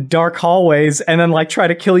out in dark hallways and then, like, try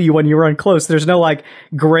to kill you when you run close. There's no, like,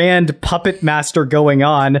 grand puppet master going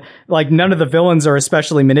on. Like, none of the villains are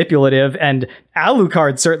especially manipulative, and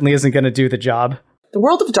Alucard certainly isn't going to do the job. The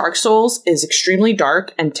world of Dark Souls is extremely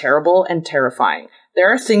dark and terrible and terrifying. There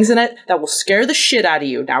are things in it that will scare the shit out of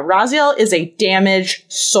you. Now, Raziel is a damaged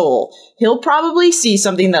soul. He'll probably see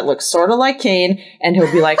something that looks sort of like Kain, and he'll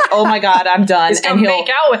be like, oh my god, I'm done. He's gonna make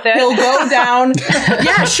out with it. He'll go down.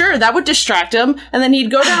 Yeah, sure, that would distract him. And then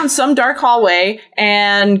he'd go down some dark hallway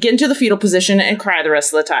and get into the fetal position and cry the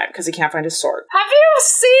rest of the time because he can't find his sword. Have you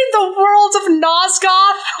seen the world of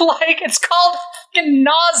Nosgoth? Like, it's called fucking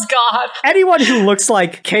Nosgoth. Anyone who looks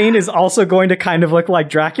like Kain is also going to kind of look like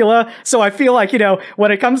Dracula. So I feel like,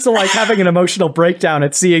 when it comes to like having an emotional breakdown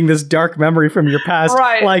at seeing this dark memory from your past,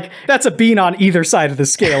 right, like that's a bean on either side of the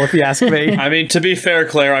scale, if you ask me. I mean, to be fair,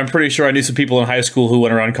 Claire, I'm pretty sure I knew some people in high school who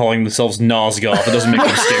went around calling themselves Nosgoth. It doesn't make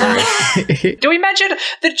them scary. Do we mention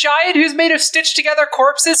the giant who's made of stitched together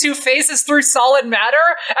corpses who phases through solid matter,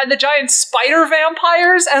 and the giant spider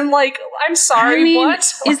vampires? And like, I'm sorry,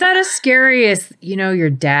 what? Is that as scary as, your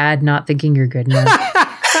dad not thinking you're good enough?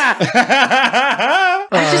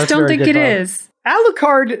 I just don't think it is.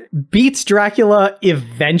 Alucard beats Dracula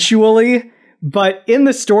eventually, but in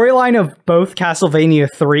the storyline of both Castlevania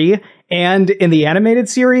 3 and in the animated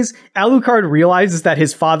series, Alucard realizes that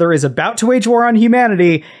his father is about to wage war on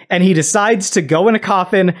humanity, and he decides to go in a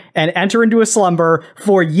coffin and enter into a slumber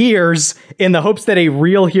for years in the hopes that a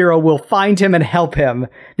real hero will find him and help him,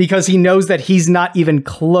 because he knows that he's not even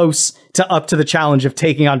close to up to the challenge of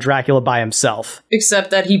taking on Dracula by himself.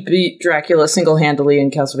 Except that he beat Dracula single-handedly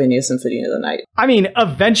in Castlevania Symphony of the Night. I mean,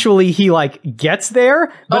 eventually he, gets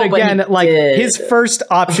there, but again, his first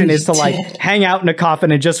option is to, hang out in a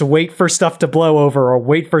coffin and just wait for stuff to blow over or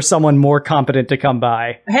wait for someone more competent to come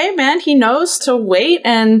by. Hey, man, he knows to wait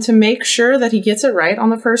and to make sure that he gets it right on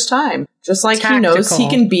the first time. Just like he knows he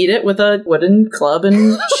can beat it with a wooden club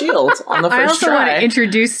and shield on the first try. I also want to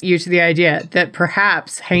introduce you to the idea that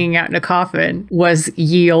perhaps hanging out in a coffin was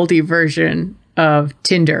ye olde version of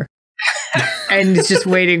Tinder. And it's just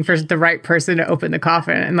waiting for the right person to open the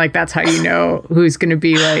coffin. And that's how you know who's going to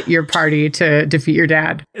be your party to defeat your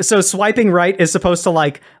dad. So swiping right is supposed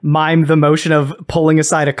to mime the motion of pulling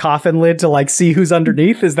aside a coffin lid to see who's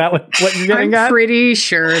underneath. Is that what you're getting at? I'm pretty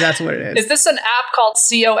sure that's what it is. Is this an app called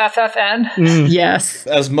COFFN? Yes.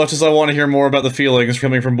 As much as I want to hear more about the feelings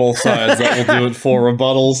coming from both sides, that will do it for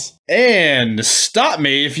rebuttals. And stop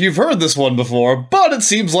me if you've heard this one before, but it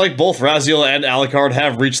seems like both Raziel and Alucard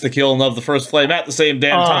have reached the kiln of the first flame at the same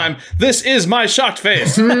damn time. This is my shocked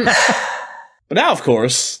face. But now, of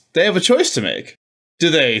course, they have a choice to make. Do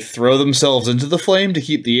they throw themselves into the flame to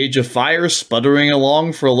keep the Age of Fire sputtering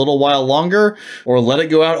along for a little while longer, or let it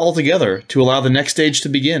go out altogether to allow the next stage to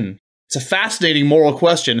begin? It's a fascinating moral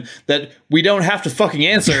question that we don't have to fucking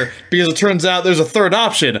answer because it turns out there's a third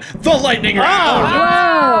option. The lightning round!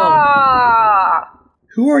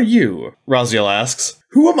 Who are you? Raziel asks.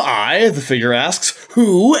 Who am I? The figure asks.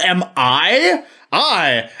 Who am I?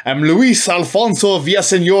 I am Luis Alfonso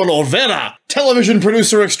Villaseñor Olvera, television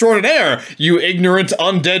producer extraordinaire, you ignorant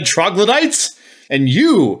undead troglodytes! And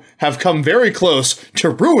you have come very close to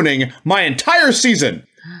ruining my entire season.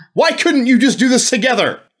 Why couldn't you just do this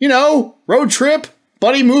together? Road trip,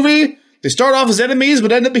 buddy movie. They start off as enemies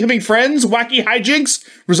but end up becoming friends, wacky hijinks,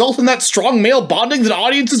 result in that strong male bonding that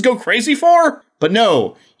audiences go crazy for? But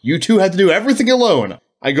no, you two had to do everything alone.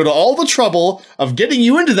 I go to all the trouble of getting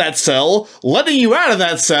you into that cell, letting you out of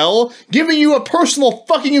that cell, giving you a personal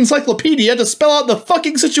fucking encyclopedia to spell out the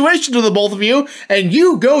fucking situation to the both of you, and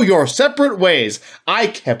you go your separate ways. I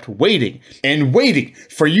kept waiting and waiting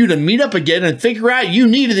for you to meet up again and figure out you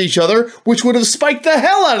needed each other, which would have spiked the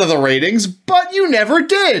hell out of the ratings, but you never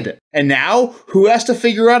did. And now, who has to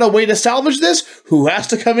figure out a way to salvage this? Who has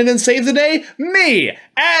to come in and save the day? Me,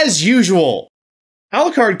 as usual.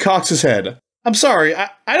 Alucard cocks his head. I'm sorry,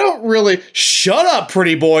 I don't really— Shut up,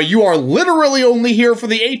 pretty boy. You are literally only here for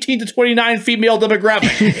the 18 to 29 female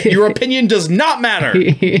demographic. Your opinion does not matter.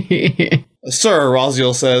 Sir,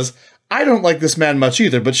 Raziel says, I don't like this man much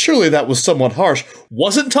either, but surely that was somewhat harsh.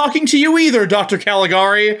 Wasn't talking to you either, Dr.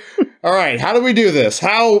 Caligari. All right, how do we do this?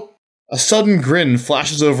 How— A sudden grin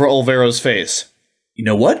flashes over Olvera's face. You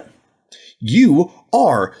know what? You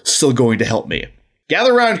are still going to help me.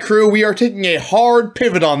 Gather round, crew. We are taking a hard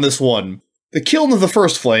pivot on this one. The kiln of the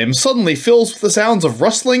first flame suddenly fills with the sounds of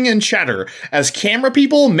rustling and chatter as camera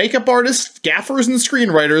people, makeup artists, gaffers, and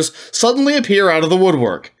screenwriters suddenly appear out of the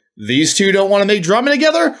woodwork. These two don't want to make drama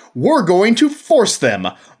together? We're going to force them.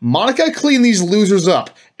 Monica, clean these losers up.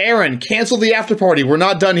 Aaron, cancel the after party. We're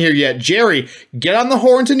not done here yet. Jerry, get on the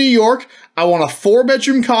horn to New York. I want a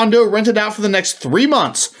 4-bedroom condo rented out for the next 3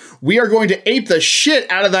 months. We are going to ape the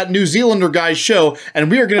shit out of that New Zealander guy's show,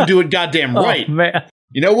 and we are going to do it goddamn right. Oh, man.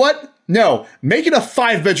 You know what? No, make it a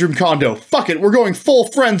 5-bedroom condo. Fuck it, we're going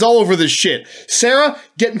full Friends all over this shit. Sarah,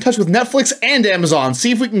 get in touch with Netflix and Amazon.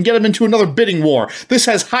 See if we can get them into another bidding war. This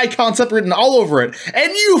has high concept written all over it.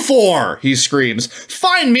 And you four, he screams,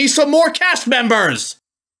 find me some more cast members!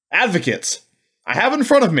 Advocates. I have in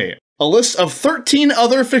front of me a list of 13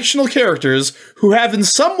 other fictional characters who have in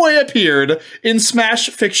some way appeared in Smash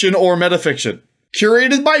fiction or metafiction.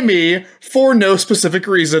 Curated by me for no specific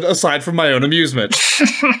reason aside from my own amusement.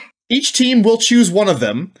 Each team will choose one of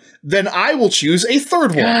them, then I will choose a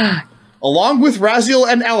third one. Along with Raziel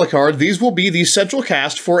and Alucard, these will be the central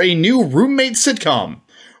cast for a new roommate sitcom.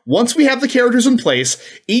 Once we have the characters in place,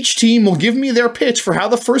 each team will give me their pitch for how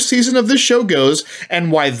the first season of this show goes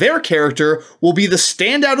and why their character will be the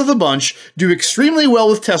standout of the bunch, do extremely well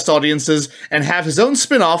with test audiences, and have his own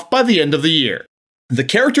spin-off by the end of the year. The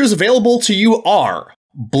characters available to you are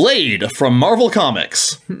Blade from Marvel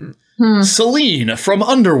Comics, Selene from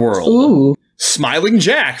Underworld, Ooh. Smiling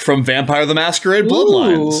Jack from Vampire the Masquerade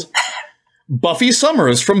Bloodlines, Buffy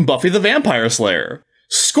Summers from Buffy the Vampire Slayer,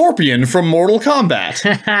 Scorpion from Mortal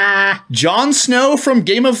Kombat, Jon Snow from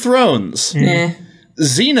Game of Thrones,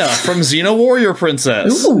 Xena from Xena Warrior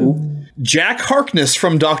Princess, Jack Harkness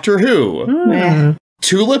from Doctor Who,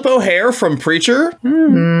 Tulip O'Hare from Preacher,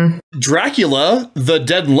 Dracula, the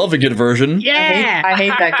Dead and Loving It version, I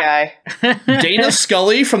hate that guy. Dana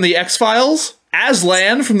Scully from The X-Files,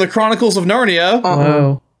 Aslan from The Chronicles of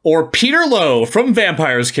Narnia, or Peter Lowe from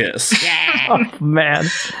Vampire's Kiss. Oh, man.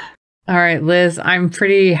 All right, Liz, I'm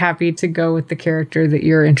pretty happy to go with the character that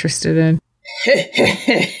you're interested in.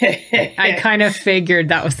 I kind of figured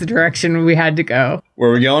that was the direction we had to go. Where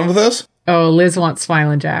are we going with this? Oh, Liz wants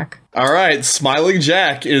Smiling Jack. All right, Smiling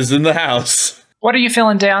Jack is in the house. What are you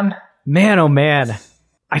feeling, Dan? Man, oh man.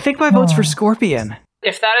 I think my vote's for Scorpion.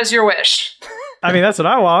 If that is your wish, I mean, that's what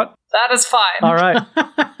I want. that is fine. All right.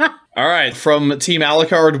 All right, from Team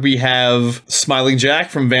Alucard, we have Smiling Jack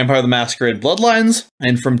from Vampire the Masquerade Bloodlines.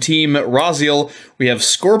 And from Team Raziel, we have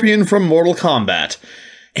Scorpion from Mortal Kombat.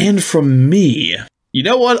 And from me, you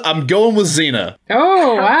know what? I'm going with Xena.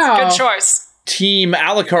 Oh, wow. Good choice. Team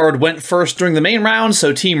Alucard went first during the main round,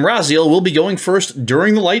 so Team Raziel will be going first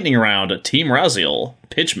during the lightning round. Team Raziel,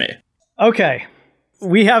 pitch me. Okay.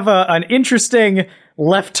 We have an interesting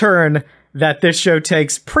left turn that this show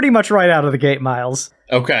takes pretty much right out of the gate, Miles.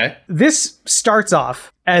 Okay. This starts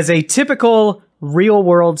off as a typical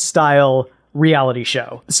real-world style reality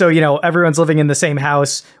show. So, you know, everyone's living in the same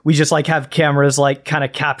house. We just, like, have cameras, like, kind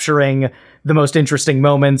of capturing the most interesting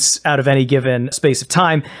moments out of any given space of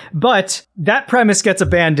time. But that premise gets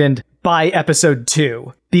abandoned by episode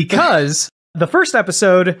 2. Because the first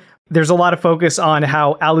episode, there's a lot of focus on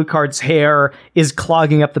how Alucard's hair is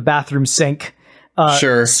clogging up the bathroom sink.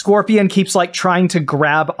 Sure. Scorpion keeps like trying to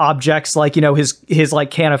grab objects like, you know, his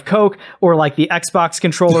like can of Coke or like the Xbox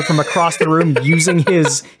controller from across the room using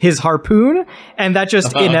his harpoon. And that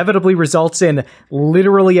just inevitably results in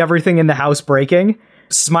literally everything in the house breaking.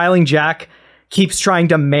 Smiling Jack keeps trying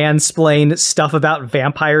to mansplain stuff about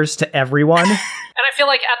vampires to everyone. And I feel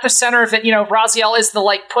like at the center of it, you know, Raziel is the,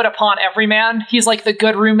 like, put upon everyman. He's, like, the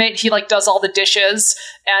good roommate. He, like, does all the dishes.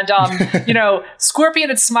 And, you know, Scorpion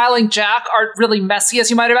and Smiling Jack are really messy, as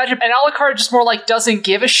you might imagine. And Alucard just more, like, doesn't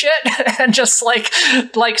give a shit and just, like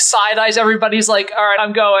side-eyes everybody's like, all right,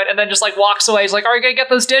 I'm going. And then just, like, walks away. He's like, are you gonna get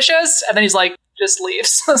those dishes? And then he's like, just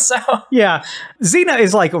leaves. So yeah, Xena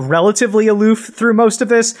is like relatively aloof through most of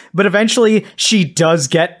this, but eventually she does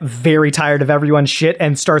get very tired of everyone's shit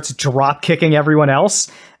and starts drop kicking everyone else,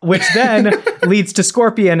 which then leads to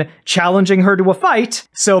Scorpion challenging her to a fight.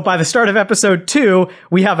 So by the start of episode 2,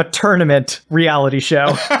 we have a tournament reality show.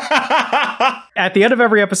 At the end of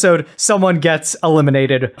every episode, someone gets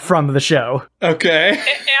eliminated from the show. Okay.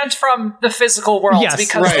 And from the physical world, yes,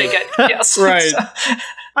 because right. they get yes. Right. So,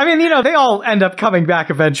 I mean, you know, they all end up coming back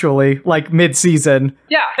eventually, like mid-season.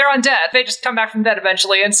 yeah, they're undead. They just come back from dead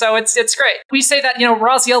eventually, and so it's great. We say that, you know,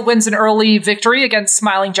 Raziel wins an early victory against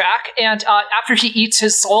Smiling Jack, and after he eats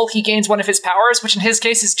his soul, he gains one of his powers, which in his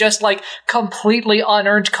case is just, like, completely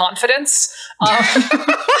unearned confidence.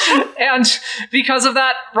 And because of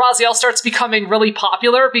that, Raziel starts becoming really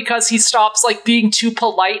popular because he stops, like, being too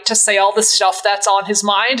polite to say all the stuff that's on his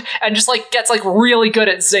mind, and just, like, gets, like, really good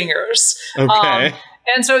at zingers. Okay.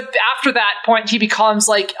 And so after that point, he becomes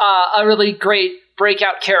like a really great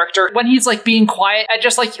breakout character. When he's like being quiet and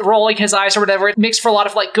just like rolling his eyes or whatever, it makes for a lot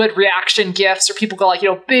of like good reaction gifs, or people go like, you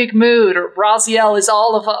know, big mood, or Raziel is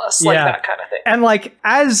all of us, like that kind of thing. And like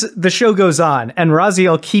as the show goes on and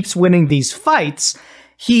Raziel keeps winning these fights,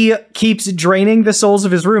 he keeps draining the souls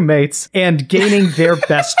of his roommates and gaining their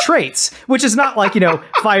best traits, which is not like, you know,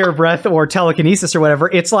 fire breath or telekinesis or whatever.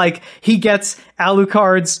 It's like he gets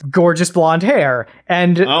Alucard's gorgeous blonde hair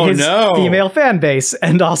and his female fan base,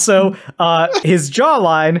 and also his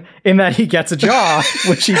jawline, in that he gets a jaw,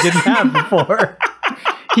 which he didn't have before.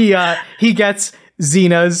 He gets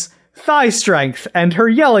Xena's thigh strength and her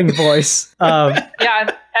yelling voice.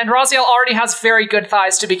 Yeah, And Raziel already has very good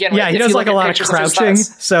thighs to begin with. Yeah, he does like a lot of crouching,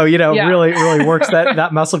 so, really works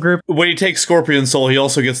that muscle group. When he takes Scorpion Soul, he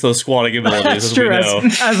also gets those squatting abilities, That's true,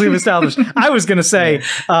 as we've established. I was going to say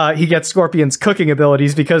he gets Scorpion's cooking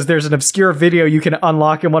abilities because there's an obscure video you can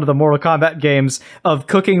unlock in one of the Mortal Kombat games of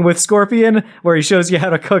cooking with Scorpion, where he shows you how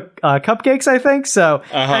to cook cupcakes, I think. So,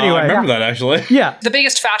 anyway. I remember that, actually. Yeah. The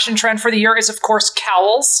biggest fashion trend for the year is, of course,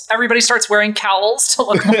 cowls. Everybody starts wearing cowls to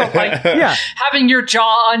look more like having your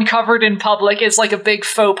jaw uncovered in public is like a big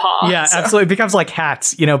faux pas. Yeah, absolutely. It becomes like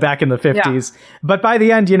hats, back in the 50s. Yeah. But by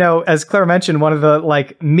the end, as Claire mentioned, one of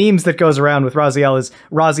the memes that goes around with Raziel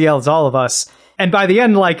is all of us. And by the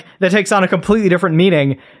end, that takes on a completely different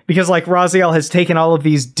meaning because Raziel has taken all of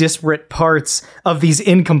these disparate parts of these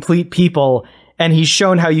incomplete people and he's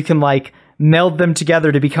shown how you can meld them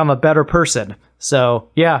together to become a better person. So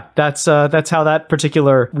yeah, that's how that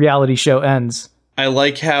particular reality show ends. I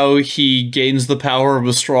like how he gains the power of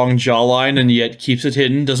a strong jawline and yet keeps it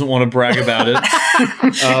hidden, doesn't want to brag about it.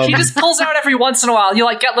 He just pulls out every once in a while. You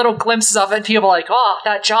get little glimpses of it and people are like, oh,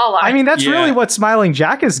 that jawline. I mean, that's really what Smiling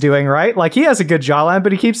Jack is doing, right? He has a good jawline,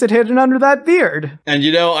 but he keeps it hidden under that beard. And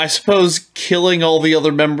I suppose killing all the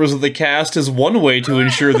other members of the cast is one way to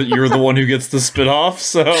ensure that you're the one who gets the spin-off,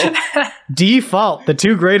 so... Default, the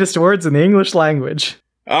two greatest words in the English language.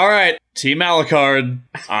 All right, Team Alucard.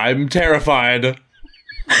 I'm terrified.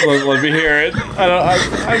 Let me hear it.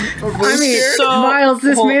 I'm really scared. Miles,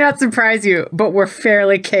 this may not surprise you, but we're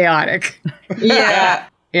fairly chaotic. Yeah.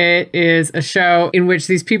 It is a show in which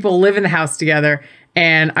these people live in the house together,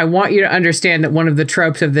 and I want you to understand that one of the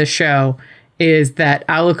tropes of this show is that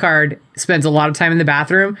Alucard spends a lot of time in the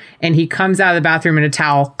bathroom, and he comes out of the bathroom in a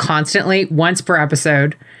towel constantly, once per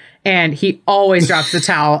episode. And he always drops the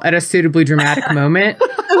towel at a suitably dramatic moment.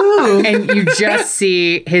 And you just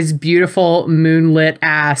see his beautiful moonlit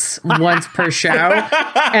ass once per show.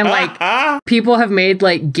 And people have made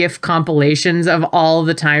GIF compilations of all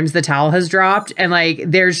the times the towel has dropped. And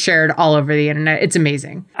they're shared all over the internet. It's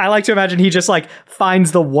amazing. I like to imagine he just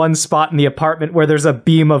finds the one spot in the apartment where there's a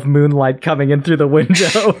beam of moonlight coming in through the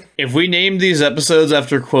window. If we named these episodes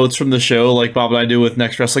after quotes from the show, like Bob and I do with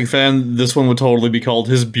Next Wrestling Fan, this one would totally be called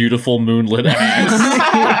His Beautiful Moonlit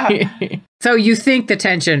Ass. So you think the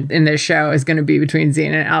tension in this show is going to be between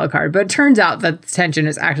Xena and Alucard, but it turns out that the tension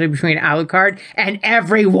is actually between Alucard and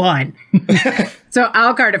everyone. So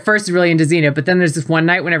Alucard at first is really into Xena, but then there's this one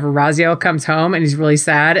night whenever Raziel comes home and he's really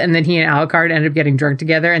sad, and then he and Alucard end up getting drunk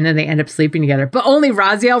together, and then they end up sleeping together. But only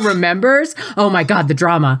Raziel remembers. Oh my God, the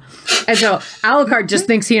drama. And so Alucard just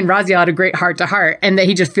thinks he and Raziel had a great heart-to-heart, and that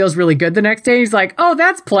he just feels really good the next day. He's like, oh,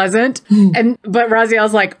 that's pleasant. But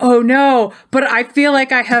Raziel's like, oh no, but I feel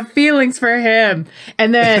like I have feelings for him.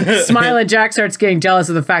 And then Smiling Jack starts getting jealous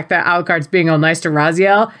of the fact that Alucard's being all nice to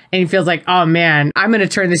Raziel, and he feels like, oh man, I'm going to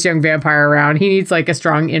turn this young vampire around. He needs a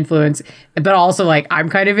strong influence, but also I'm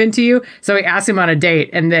kind of into you. So he asks him on a date,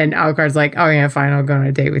 and then Alucard's like, oh yeah, fine, I'll go on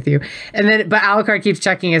a date with you. But Alucard keeps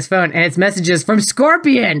checking his phone, and it's messages from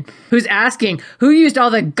Scorpion, who's asking, who used all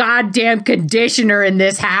the goddamn conditioner in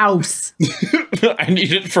this house? I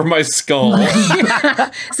need it for my skull.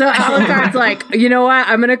 So Alucard's like, you know what?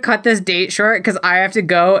 I'm going to cut this date short because I have to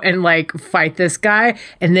go and fight this guy.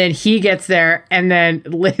 And then he gets there, and then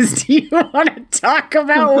Liz, do you want to talk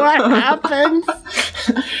about what happens?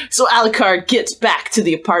 So Alucard gets back to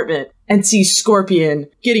the apartment and sees Scorpion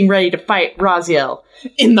getting ready to fight Raziel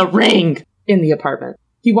in the ring in the apartment.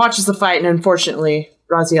 He watches the fight, and unfortunately,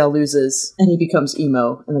 Raziel loses, and he becomes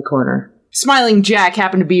emo in the corner. Smiling Jack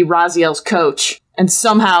happened to be Raziel's coach, and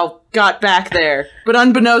somehow got back there. But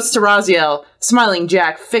unbeknownst to Raziel, Smiling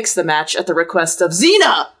Jack fixed the match at the request of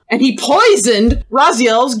Xena, and he poisoned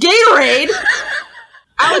Raziel's Gatorade!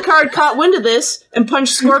 Alucard caught wind of this and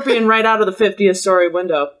punched Scorpion right out of the 50th story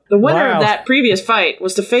window. The winner of that previous fight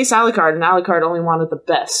was to face Alucard, and Alucard only wanted the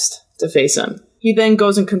best to face him. He then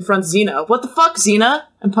goes and confronts Xena. What the fuck, Xena?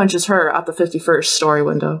 And punches her out the 51st story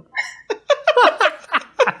window.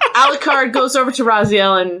 Alucard goes over to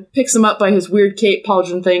Raziel and picks him up by his weird cape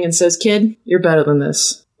pauldron thing and says, kid, you're better than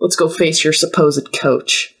this. Let's go face your supposed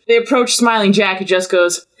coach. They approach Smiling Jack, who just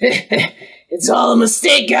goes, it's all a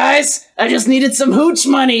mistake, guys. I just needed some hooch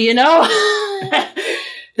money, you know?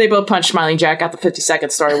 They both punch Smiling Jack out the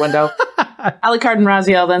 52nd story window. Alucard and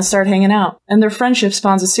Raziel then start hanging out, and their friendship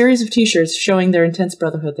spawns a series of t-shirts showing their intense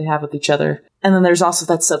brotherhood they have with each other. And then there's also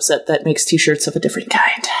that subset that makes t-shirts of a different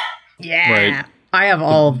kind. Yeah. Right. I have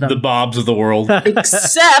all of them. The Bobs of the world.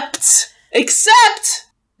 Except,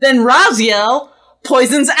 then Raziel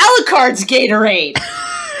poisons Alucard's Gatorade.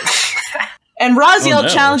 And Raziel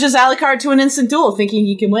challenges Alucard to an instant duel, thinking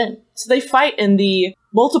he can win. So they fight in the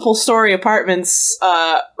multiple story apartments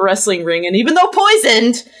wrestling ring, and even though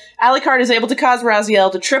poisoned, Alucard is able to cause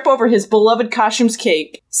Raziel to trip over his beloved costume's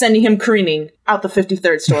cake, sending him careening out the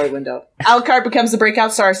 53rd story window. Alucard becomes the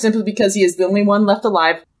breakout star simply because he is the only one left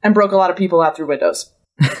alive and broke a lot of people out through windows.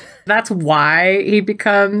 That's why he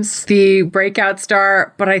becomes the breakout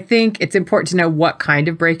star, but I think it's important to know what kind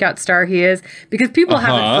of breakout star he is, because people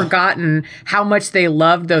haven't forgotten how much they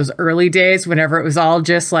loved those early days whenever it was all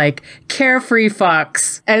just like carefree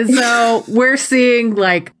fucks. And so we're seeing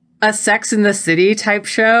like a Sex in the City type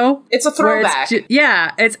show. It's a throwback.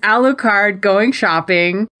 It's Alucard going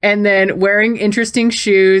shopping and then wearing interesting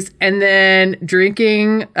shoes and then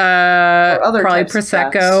drinking probably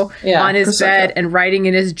Prosecco on his bed and writing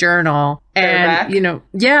in his journal. And,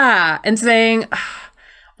 and saying,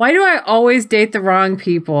 why do I always date the wrong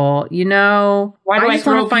people? Why do I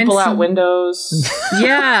throw people out windows?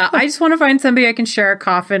 Yeah, I just want to find somebody I can share a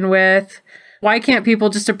coffin with. Why can't people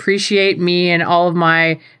just appreciate me and all of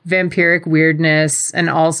my vampiric weirdness, and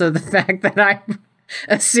also the fact that I'm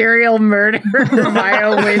a serial murderer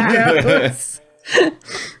via windows?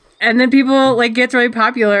 And then people like gets really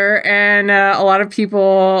popular, and a lot of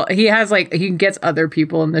people, he gets other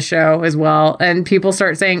people in the show as well, and people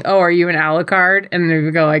start saying, "Oh, are you an Alucard?" And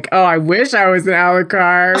they go like, "Oh, I wish I was an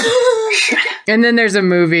Alucard." And then there's a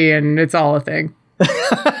movie, and it's all a thing.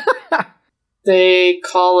 They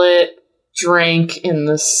call it Drank in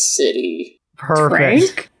the City.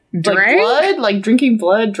 Perfect. Drank? Like blood? Like drinking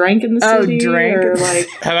blood? Drank in the city? Drank. Or like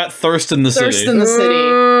How about Thirst in the City? Thirst in the City.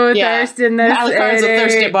 Ooh, Yeah. Thirst in the Alucard's City. a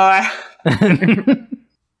thirsty boy.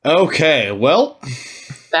 Okay, well,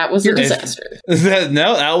 That was a disaster.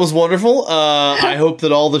 that was wonderful. I hope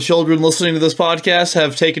that all the children listening to this podcast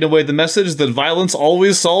have taken away the message that violence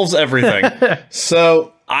always solves everything.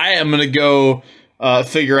 So I am going to go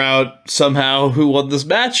figure out somehow who won this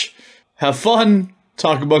match. Have fun.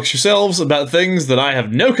 Talk amongst yourselves about things that I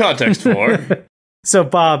have no context for. So,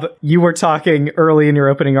 Bob, you were talking early in your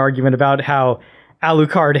opening argument about how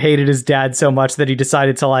Alucard hated his dad so much that he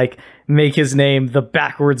decided to, like, make his name the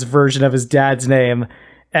backwards version of his dad's name.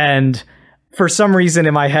 And for some reason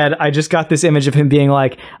in my head, I just got this image of him being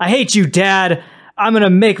like, "I hate you, Dad. I'm going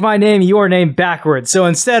to make my name your name backwards. So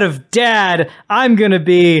instead of Dad, I'm going to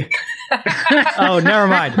be..." Oh, never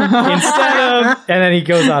mind. Instead of... And then he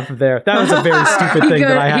goes on from there. That was a very stupid thing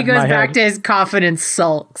that I had in my head. He goes back to his coffin and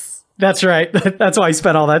sulks. That's right. That's why he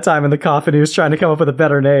spent all that time in the coffin. He was trying to come up with a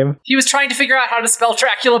better name. He was trying to figure out how to spell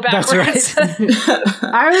Dracula backwards. That's right.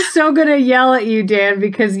 I was so gonna yell at you, Dan,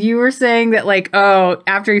 because you were saying that, like, oh,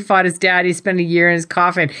 after he fought his dad, he spent a year in his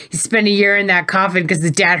coffin. He spent a year in that coffin because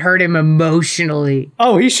his dad hurt him emotionally.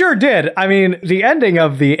 Oh, he sure did. I mean, the ending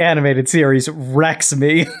of the animated series wrecks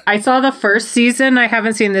me. I saw the first season. I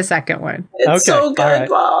haven't seen the second one. It's so good, right.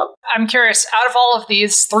 Bob. I'm curious, out of all of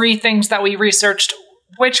these three things that we researched,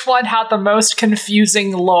 which one had the most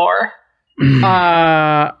confusing lore?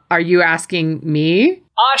 Are you asking me?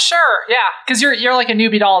 Sure, yeah, because you're like a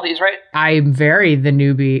newbie to all these, right? I'm very the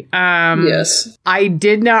newbie. Yes. I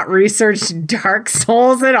did not research Dark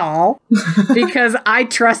Souls at all because I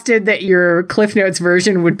trusted that your Cliff Notes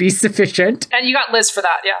version would be sufficient. And you got Liz for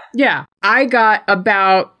that, yeah. Yeah. I got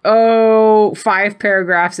about, 5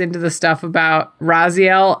 paragraphs into the stuff about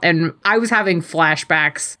Raziel, and I was having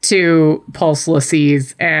flashbacks to Pulseless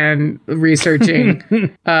Seas and researching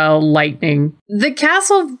lightning. The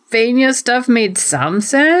Castlevania stuff made some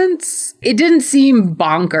sense. It didn't seem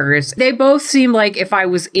bonkers. They both seemed like if I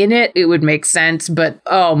was in it, it would make sense, but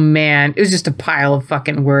oh man, it was just a pile of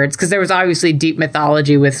fucking words, because there was obviously deep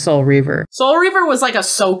mythology with Soul Reaver. Soul Reaver was like a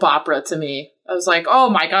soap opera to me. I was like, oh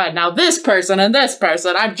my god, now this person and this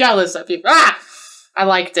person, I'm jealous of you. Ah! I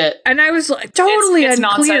liked it. And I was like, totally It's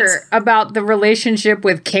unclear nonsense. about the relationship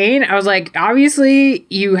with Kain. I was like, obviously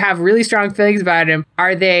you have really strong feelings about him.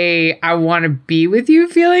 Are they, I want to be with you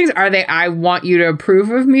feelings? Are they, I want you to approve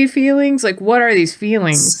of me feelings? Like, what are these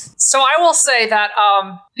feelings? So I will say that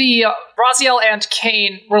the Raziel and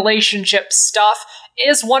Kain relationship stuff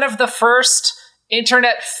is one of the first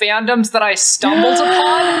internet fandoms that I stumbled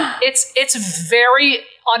upon. It's very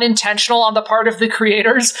unintentional on the part of the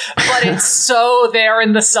creators, but it's so there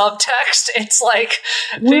in the subtext. It's like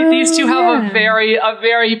these two have a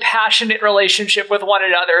very passionate relationship with one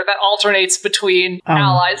another that alternates between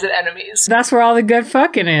allies and enemies. That's where all the good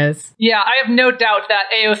fucking is. Yeah, I have no doubt that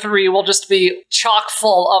AO3 will just be chock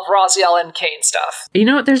full of Raziel and Kain stuff. You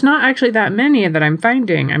know what? There's not actually that many that I'm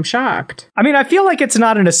finding. I'm shocked. I mean, I feel like it's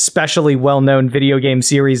not an especially well-known video game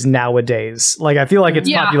series nowadays. Like, I feel like its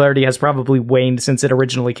popularity has probably waned since it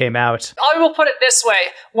originally came out. I will put it this way.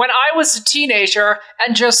 When I was a teenager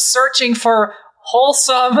and just searching for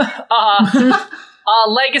wholesome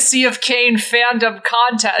Legacy of Kain fandom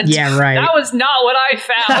content. Yeah, right. That was not what I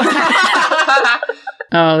found.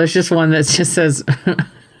 Oh, there's just one that just says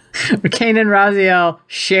Kain and Raziel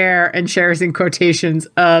share, and shares in quotations,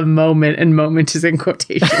 a moment, and moment is in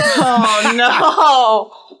quotations. Oh,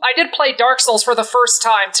 no. I did play Dark Souls for the first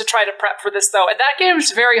time to try to prep for this, though, and that game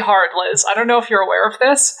is very hard, Liz. I don't know if you're aware of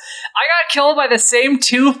this. I got killed by the same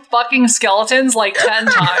 2 fucking skeletons like 10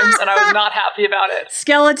 times, and I was not happy about it.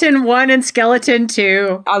 Skeleton 1 and Skeleton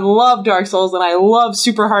 2. I love Dark Souls, and I love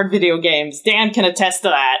super hard video games. Dan can attest to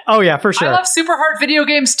that. Oh yeah, for sure. I love super hard video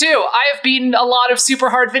games, too. I have beaten a lot of super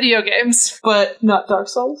hard video games. But not Dark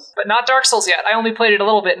Souls? But not Dark Souls yet. I only played it a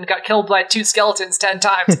little bit and got killed by 2 skeletons 10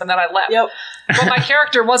 times, and then I left. Yep. But my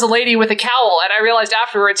character was a lady with a cowl, and I realized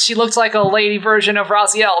afterwards she looked like a lady version of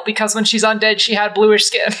Raziel, because when she's undead, she had bluish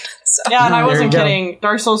skin. So. Yeah, and I There wasn't you go. kidding.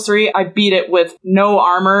 Dark Souls 3, I beat it with no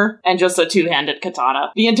armor and just a 2-handed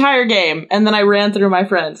katana. The entire game, and then I ran through my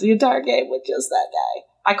friends. The entire game with just that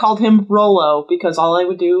guy. I called him Rollo, because all I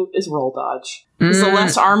would do is roll dodge. Because the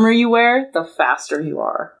less armor you wear, the faster you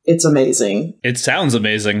are. It's amazing. It sounds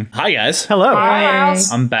amazing. Hi, guys. Hello.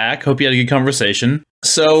 I'm back. Hope you had a good conversation.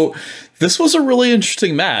 So, this was a really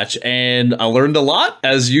interesting match, and I learned a lot,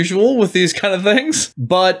 as usual, with these kind of things.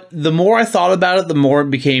 But the more I thought about it, the more it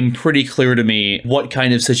became pretty clear to me what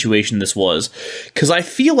kind of situation this was. Because I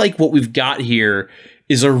feel like what we've got here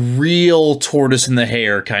is a real tortoise in the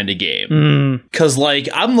hare kind of game. Because, like,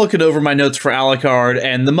 I'm looking over my notes for Alucard,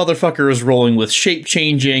 and the motherfucker is rolling with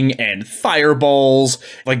shape-changing and fireballs.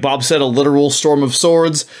 Like Bob said, a literal storm of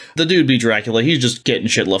swords. The dude be Dracula. He's just getting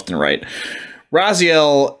shit left and right.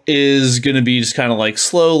 Raziel is going to be just kind of like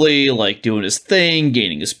slowly like doing his thing,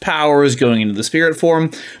 gaining his powers, going into the spirit form.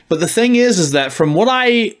 But the thing is that from what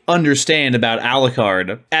I understand about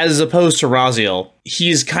Alucard, as opposed to Raziel,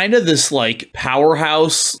 he's kind of this like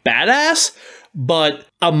powerhouse badass, but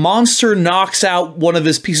a monster knocks out one of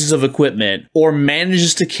his pieces of equipment or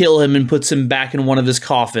manages to kill him and puts him back in one of his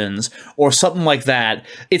coffins or something like that.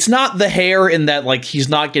 It's not the hare in that like he's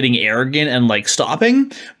not getting arrogant and like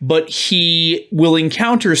stopping, but he will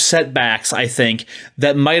encounter setbacks, I think,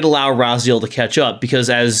 that might allow Raziel to catch up, because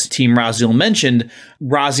as Team Raziel mentioned,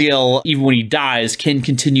 Raziel, even when he dies, can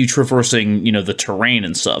continue traversing, you know, the terrain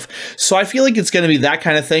and stuff. So I feel like it's going to be that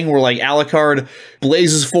kind of thing where like Alucard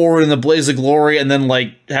blazes forward in the blaze of glory and then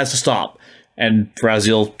like has to stop, and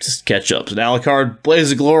Raziel just catch up. And Alucard,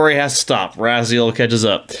 blaze of glory, has to stop. Raziel catches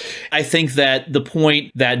up. I think that the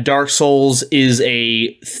point that Dark Souls is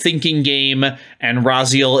a thinking game and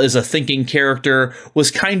Raziel is a thinking character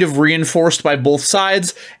was kind of reinforced by both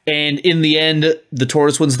sides, and in the end, the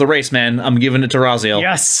tortoise wins the race, man. I'm giving it to Raziel.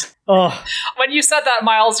 Yes. Oh, When you said that,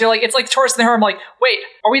 Miles, you're like, it's like tortoise and the hare. I'm like, wait,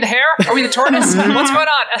 are we the hare? Are we the tortoise? What's going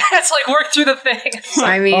on? And it's like, work through the thing.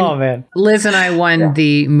 I mean, oh man. Liz and I won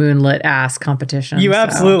the moonlit ass competition. You so.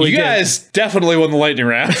 absolutely You did. guys definitely won the lightning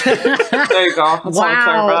round. There you go. That's all I'm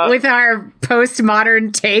talking Wow, about. with our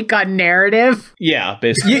postmodern take on narrative. Yeah,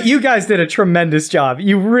 basically. You guys did a tremendous job.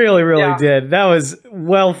 You really, really Yeah. did. That was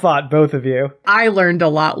well thought, both of you. I learned a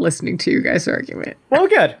lot listening to you guys' argument. Well,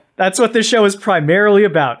 good. That's what this show is primarily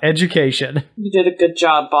about, education. You did a good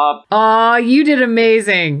job, Bob. Aw, you did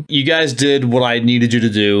amazing. You guys did what I needed you to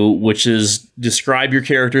do, which is describe your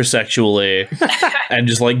character sexually and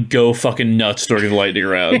just like go fucking nuts during the lightning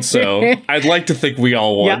round. So I'd like to think we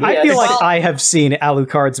all won. Yeah, I feel like I have seen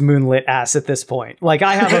Alucard's moonlit ass at this point. Like,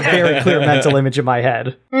 I have a very clear mental image in my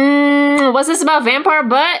head. Was this about vampire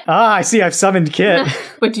butt? Ah, I see I've summoned Kit.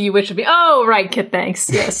 What do you wish would be? Oh, right, Kit, thanks.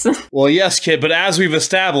 Yes. Well, yes, kid, but as we've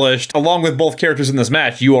established, along with both characters in this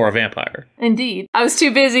match, you are a vampire. Indeed. I was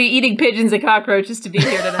too busy eating pigeons and cockroaches to be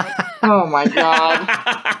here tonight. Oh my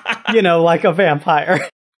god. You know, like a vampire.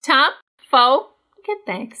 Tom, Fo, Kit,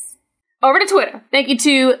 thanks. Over to Twitter. Thank you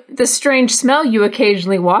to the strange smell you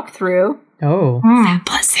occasionally walk through. Oh.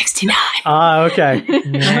 Plus 69. Ah, okay.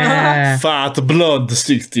 Yeah. Fat blood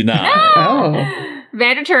 69. Oh.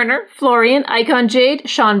 Vander Turner, Florian, Icon Jade,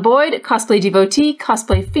 Sean Boyd, Cosplay Devotee,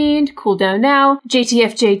 Cosplay Fiend, Cooldown Now,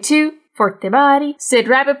 JTFJ2, Forte Body, Sid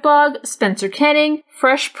Rabbit Blog, Spencer Kenning,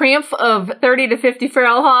 Fresh Priumph of 30 to 50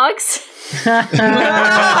 Feral Hogs,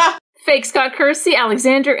 Fake Scott Kersey,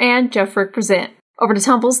 Alexander, and Jeff Rick Present. Over to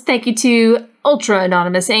Tumbles, thank you to Ultra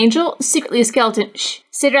Anonymous Angel, Secretly a Skeleton,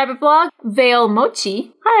 Sid Rabbit Blog, Vale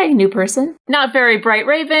Mochi, hi, new person, Not Very Bright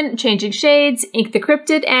Raven, Changing Shades, Ink the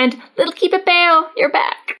Cryptid, and Little Keep It Bayo, you're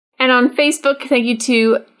back. And on Facebook, thank you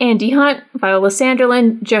to Andy Hunt, Viola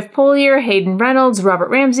Sanderlin, Jeff Polier, Hayden Reynolds, Robert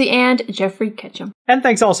Ramsey, and Jeffrey Ketchum. And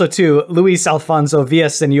thanks also to Luis Alfonso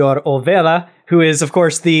Villaseñor Olvera, who is, of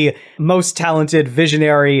course, the most talented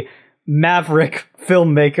visionary maverick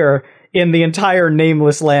filmmaker in the entire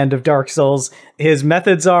nameless land of Dark Souls. His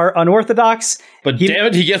methods are unorthodox. But damn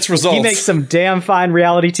it, he gets results. He makes some damn fine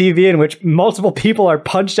reality TV in which multiple people are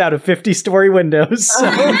punched out of 50-story windows.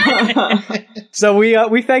 So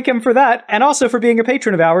we thank him for that, and also for being a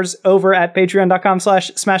patron of ours over at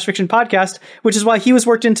patreon.com/smashfictionpodcast, which is why he was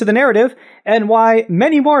worked into the narrative, and why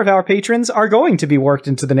many more of our patrons are going to be worked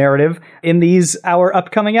into the narrative in our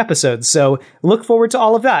upcoming episodes. So look forward to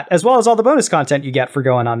all of that, as well as all the bonus content you get for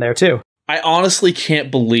going on there too. I honestly can't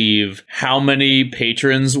believe how many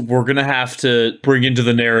patrons we're going to have to bring into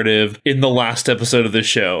the narrative in the last episode of this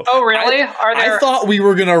show. Oh, really? I thought we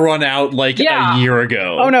were going to run out a year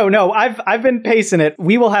ago. Oh, no. I've been pacing it.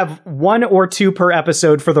 We will have 1 or 2 per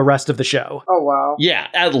episode for the rest of the show. Oh, wow. Yeah,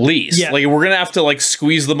 at least. Yeah. We're going to have to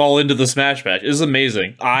squeeze them all into the Smash Bash. It's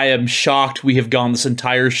amazing. I am shocked we have gone this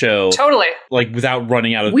entire show. Totally. Without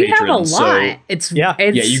running out of we patrons. We have a lot. So,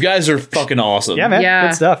 you guys are fucking awesome. Yeah, man.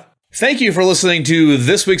 Good stuff. Thank you for listening to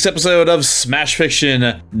this week's episode of Smash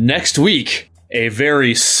Fiction. Next week, a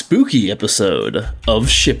very spooky episode of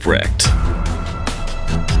Shipwrecked.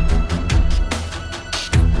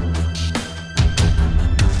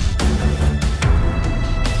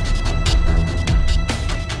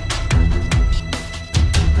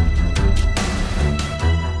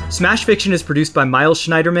 Smash Fiction is produced by Miles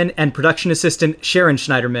Schneiderman and production assistant Sharon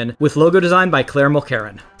Schneiderman, with logo design by Claire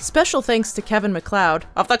Mulcairn. Special thanks to Kevin MacLeod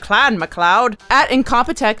of the Clan MacLeod at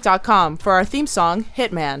Incompetech.com for our theme song,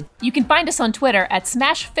 Hitman. You can find us on Twitter at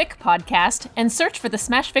SmashFic Podcast and search for the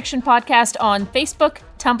Smash Fiction Podcast on Facebook,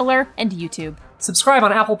 Tumblr, and YouTube. Subscribe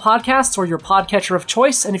on Apple Podcasts or your podcatcher of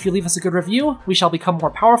choice, and if you leave us a good review, we shall become more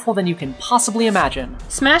powerful than you can possibly imagine.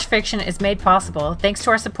 Smash Fiction is made possible thanks to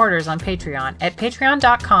our supporters on Patreon at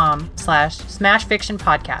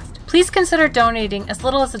patreon.com/smashfictionpodcast. Please consider donating as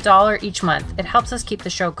little as $1 each month. It helps us keep the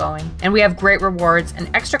show going. And we have great rewards and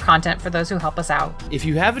extra content for those who help us out. If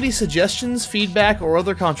you have any suggestions, feedback, or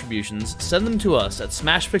other contributions, send them to us at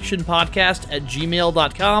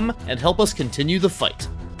smashfictionpodcast@gmail.com and help us continue the fight.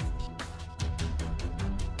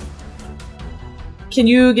 Can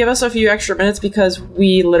you give us a few extra minutes, because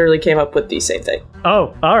we literally came up with the same thing?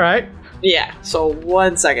 Oh, all right. Yeah, so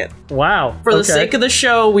 1 second. Wow. For the sake of the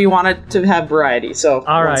show, we wanted to have variety, so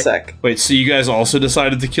all right. 1 sec. Wait, so you guys also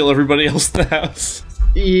decided to kill everybody else in the house?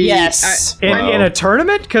 Yes. In a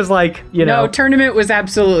tournament? Because, No, tournament was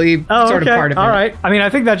absolutely sort of part of it. All right. I mean, I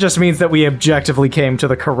think that just means that we objectively came to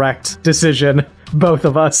the correct decision, both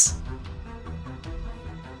of us.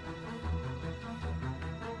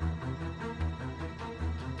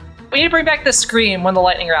 We need to bring back the scream when the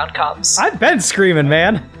lightning round comes. I've been screaming,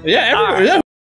 man. Yeah,